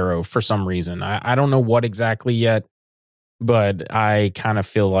working with Harrow for some reason. I don't know what exactly yet, but I kind of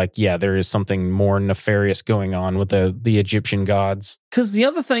feel like, yeah, there is something more nefarious going on with the Egyptian gods. Because the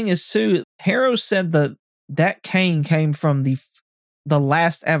other thing is too, Harrow said that cane came from the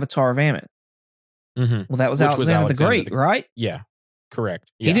last avatar of Ammon. Mm-hmm. Well, that was Which was Alexander the Alexander Great, the- right? Yeah,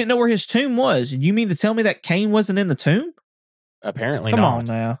 correct. He Yeah. didn't know where his tomb was. You mean to tell me that cane wasn't in the tomb? Apparently Come not. on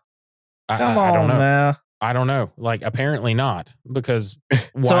now. I Come I don't on know. now. I don't know. Like, apparently not, because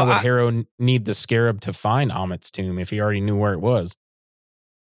why So would I- Harrow need the scarab to find Amit's tomb if he already knew where it was?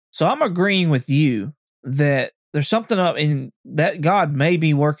 So I'm agreeing with you that there's something up in that God may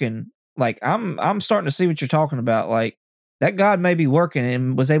be working. Like I'm starting to see what you're talking about. Like that God may be working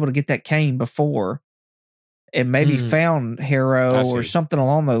and was able to get that cane before, and maybe found I Harrow or see. something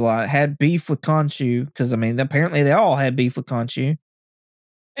along those lines. Had beef with Khonshu, because I mean apparently they all had beef with Khonshu,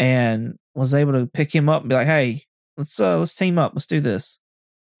 and was able to pick him up and be like, "Hey, let's team up. Let's do this."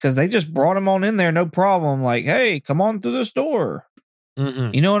 Because they just brought him on in there, no problem. Like, "Hey, come on through this door."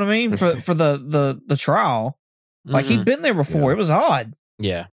 Mm-hmm. You know what I mean? For the trial. Like he'd been there before. Yeah. It was odd.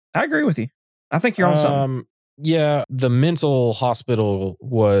 Yeah. I agree with you. I think you're on something. Yeah, the mental hospital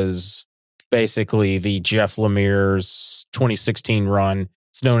was basically the Jeff Lemire's 2016 run.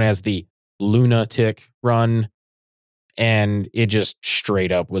 It's known as the Lunatic run. And it just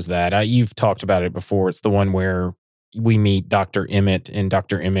straight up was that. You've talked about it before. It's the one where we meet Dr. Emmett, and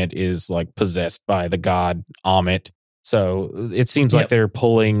Dr. Emmett is like possessed by the god Amit. So it seems like Yep. they're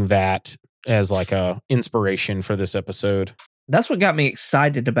pulling that as like a inspiration for this episode. That's what got me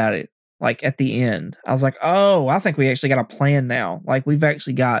excited about it. Like at the end, I was like, "Oh, I think we actually got a plan now. Like we've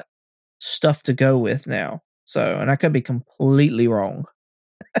actually got stuff to go with now." So, and I could be completely wrong.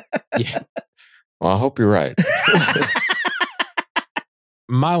 Yeah. Well, I hope you're right.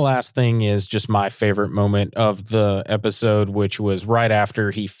 My last thing is just my favorite moment of the episode, which was right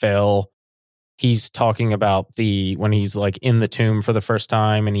after he fell. He's talking about when he's like in the tomb for the first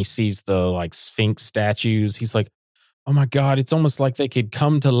time and he sees the like Sphinx statues. He's like, oh my God, it's almost like they could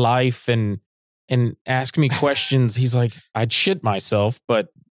come to life and ask me questions. He's like, I'd shit myself, but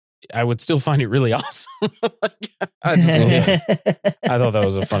I would still find it really awesome. I thought that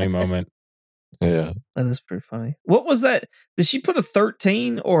was a funny moment. Yeah. That is pretty funny. What was that? Did she put a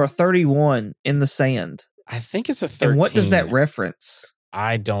 13 or a 31 in the sand? I think it's a 13. And what does that reference?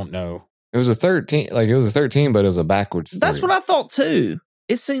 I don't know. It was a 13. Like, it was a 13, but it was a backwards 3. That's what I thought too.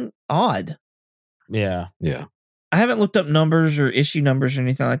 It seemed odd. Yeah. Yeah. I haven't looked up numbers or issue numbers or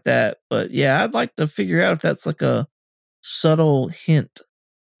anything like that. But yeah, I'd like to figure out if that's like a subtle hint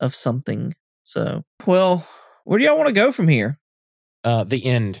of something. So, well, where do y'all want to go from here? The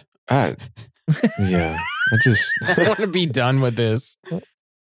end. Yeah. I want to be done with this.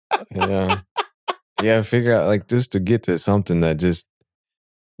 Yeah. Yeah, figure out, like, just to get to something that just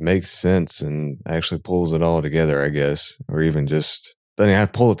makes sense and actually pulls it all together, I guess. Or even just doesn't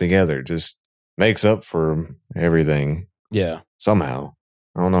have to pull it together, just makes up for everything. Yeah. Somehow.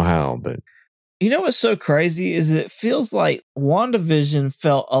 I don't know how, but You know what's so crazy is it feels like WandaVision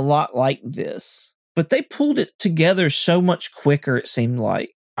felt a lot like this, but they pulled it together so much quicker, it seemed like.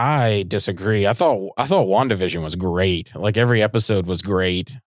 I disagree. I thought WandaVision was great. Like every episode was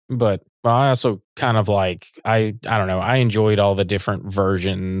great. But I also kind of like, I don't know, I enjoyed all the different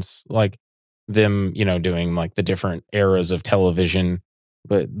versions, like them, doing like the different eras of television.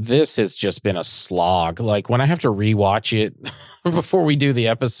 But this has just been a slog. Like when I have to rewatch it before we do the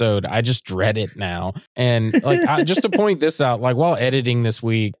episode, I just dread it now. And like, just to point this out, like while editing this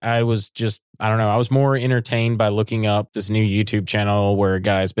week, I was just, I don't know, I was more entertained by looking up this new YouTube channel where a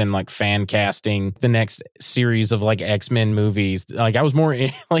guy's been like fan casting the next series of like X-Men movies. Like I was more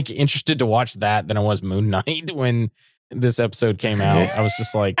like interested to watch that than I was Moon Knight when this episode came out. I was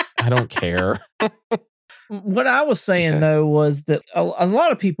just like, I don't care. What I was saying, though, was that a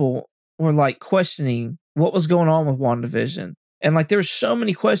lot of people were like questioning what was going on with WandaVision. And like there's so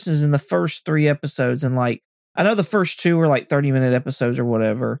many questions in the first 3 episodes. And like, I know the first 2 were like 30-minute episodes or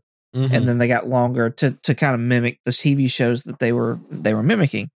whatever. Mm-hmm. And then they got longer to kind of mimic the TV shows that they were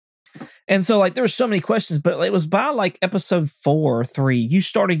mimicking. And so like there were so many questions, but it was by like episode 4 or 3, you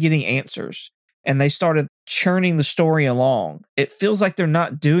started getting answers. And they started churning the story along. It feels like they're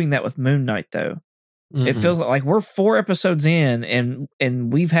not doing that with Moon Knight, though. Mm-mm. It feels like we're 4 episodes in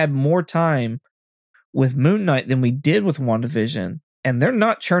and we've had more time with Moon Knight than we did with WandaVision. And they're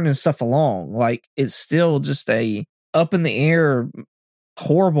not churning stuff along. Like it's still just a up in the air,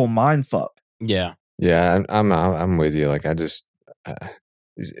 horrible mindfuck. Yeah. Yeah, I'm with you. Like I just,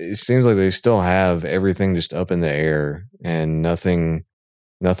 it seems like they still have everything just up in the air and nothing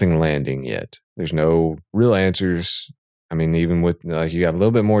landing yet. There's no real answers. I mean, even with like you got a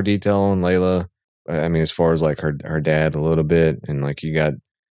little bit more detail on Layla. I mean, as far as like her dad a little bit, and like you got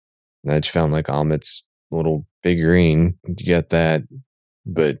that you found like Amit's little figurine. You get that,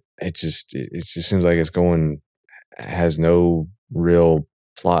 but it just seems like has no real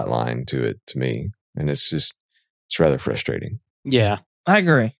plot line to it to me, and it's rather frustrating. Yeah, I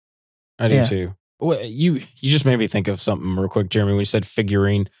agree. I do too. Well, you just made me think of something real quick, Jeremy. When you said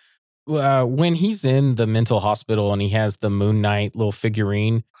figurine, when he's in the mental hospital and he has the Moon Knight little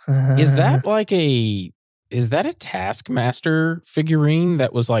figurine, is that a Taskmaster figurine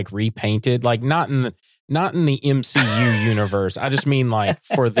that was like repainted? Like not in the MCU universe. I just mean like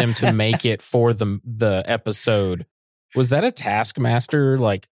for them to make it for the episode. Was that a Taskmaster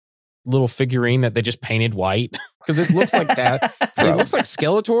like little figurine that they just painted white? Because it looks like it looks like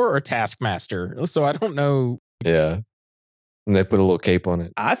Skeletor or Taskmaster. So I don't know. Yeah. And they put a little cape on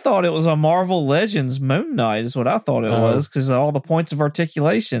it. I thought it was a Marvel Legends Moon Knight is what I thought it was because of all the points of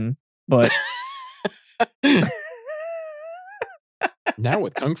articulation. But now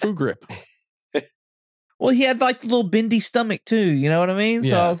with Kung Fu grip. Well, he had like the little bendy stomach too. You know what I mean?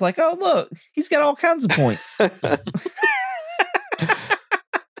 So I was like, oh, look, he's got all kinds of points.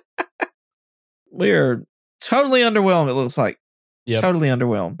 We're totally underwhelmed, it looks like. Yep. Totally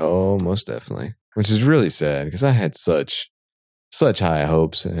underwhelmed. Oh, most definitely. Which is really sad because I had such high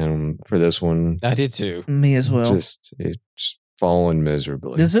hopes for this one. I did too. Me as well. It's fallen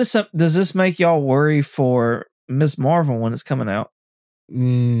miserably. Does this make y'all worry for Ms. Marvel when it's coming out?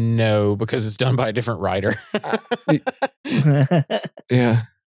 No, because it's done by a different writer. Yeah.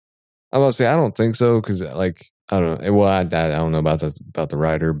 I was about to say I don't think so because like I don't know. Well, I don't know about the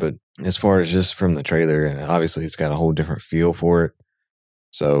writer, but as far as just from the trailer, obviously it's got a whole different feel for it.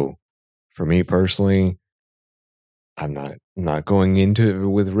 So for me personally, I'm not going into it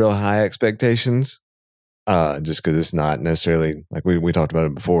with real high expectations. Just because it's not necessarily like we talked about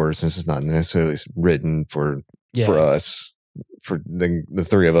it before, since it's not necessarily written for us, for the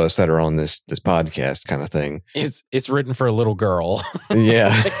three of us that are on this podcast kind of thing. It's written for a little girl.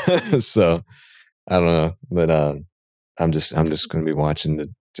 Yeah. So I don't know, but I'm just going to be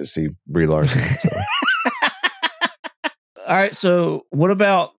watching to see Brie Larson. So. All right. So what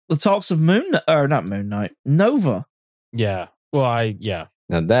about the talks of not Moon Knight, Nova? Yeah. Well,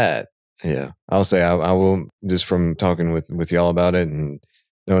 Now that, yeah, I'll say I will, just from talking with y'all about it and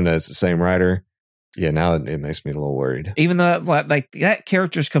knowing that it's the same writer. Yeah, now it makes me a little worried. Even though that's like that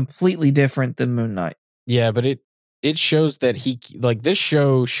character's completely different than Moon Knight. Yeah, but it shows that this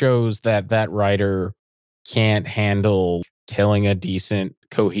show shows that writer can't handle telling a decent,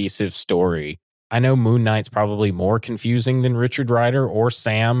 cohesive story. I know Moon Knight's probably more confusing than Richard Rider or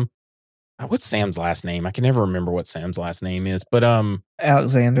Sam. What's Sam's last name? I can never remember what Sam's last name is, but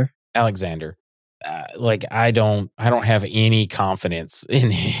Alexander. I don't have any confidence in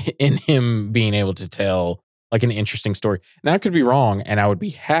him being able to tell like an interesting story. Now I could be wrong, and I would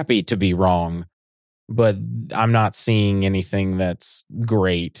be happy to be wrong, but I'm not seeing anything that's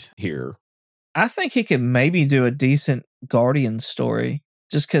great here. I think he could maybe do a decent Guardian story,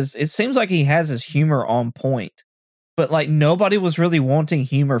 just because it seems like he has his humor on point, but like nobody was really wanting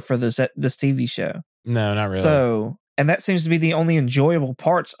humor for this TV show. No, not really. So, and that seems to be the only enjoyable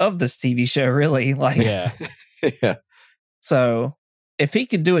parts of this TV show, really. Like, yeah, yeah. So, if he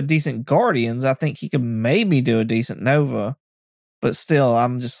could do a decent Guardians, I think he could maybe do a decent Nova. But still,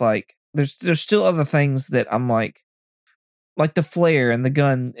 I'm just like, there's still other things that I'm like the flare and the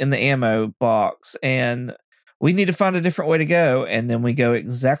gun in the ammo box, and we need to find a different way to go, and then we go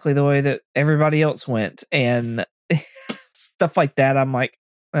exactly the way that everybody else went, and stuff like that. I'm like,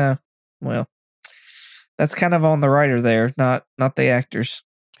 well, that's kind of on the writer there, not the actors.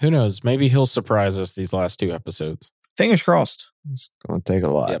 Who knows? Maybe he'll surprise us these last 2 episodes. Fingers crossed. It's going to take a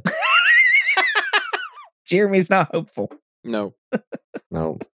lot. Yep. Jeremy's not hopeful. No.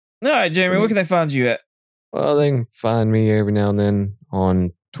 No. All right, Jeremy, where can they find you at? Well, they can find me every now and then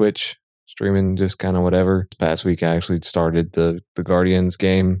on Twitch, streaming just kind of whatever. This past week, I actually started the Guardians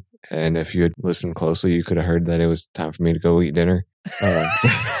game. And if you had listened closely, you could have heard that it was time for me to go eat dinner.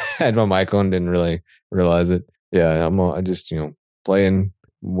 Had my mic on, didn't really realize it. Yeah, I just, playing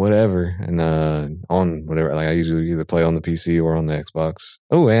whatever and on whatever. Like I usually either play on the PC or on the Xbox.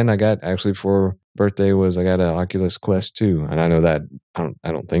 Oh, and I got actually for birthday I got an Oculus Quest 2. And I know that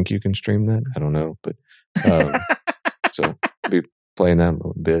I don't think you can stream that. I don't know, but so I'll be playing that a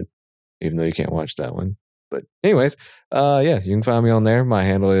little bit, even though you can't watch that one. But anyways, yeah, you can find me on there. My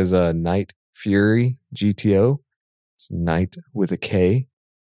handle is Night Fury GTO. It's Night with a K,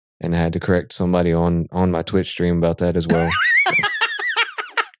 and I had to correct somebody on my Twitch stream about that as well.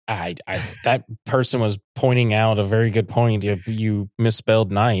 That person was pointing out a very good point. You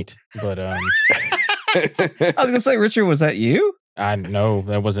misspelled night, but I was gonna say, Richard, was that you? I know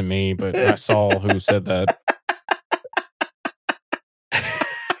that wasn't me, but I saw who said that.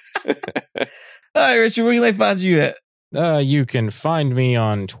 All right, Richard, where can they find you at? You can find me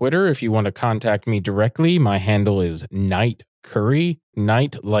on Twitter if you want to contact me directly. My handle is Night Curry.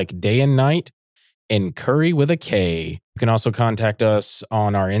 Night like day and night, and Curry with a K. You can also contact us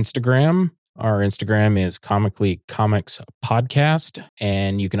on our Instagram. Our Instagram is Comically Comics Podcast,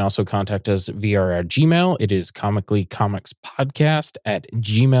 and you can also contact us via our Gmail. It is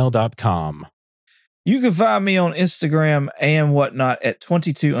comicallycomicspodcast@gmail.com. You can find me on Instagram and whatnot at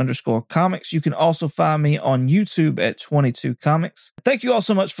 22_comics. You can also find me on YouTube at 22comics. Thank you all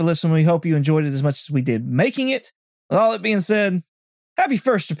so much for listening. We hope you enjoyed it as much as we did making it. With all that being said, happy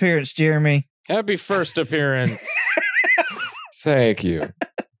first appearance, Jeremy. Happy first appearance. Thank you.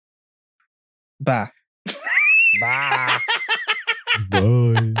 Bye. Bye.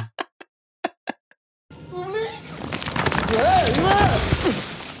 Bye.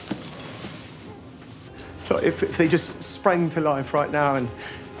 So if they just sprang to life right now and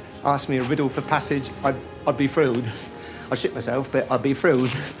asked me a riddle for passage, I'd be thrilled. I'd shit myself, but I'd be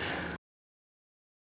thrilled.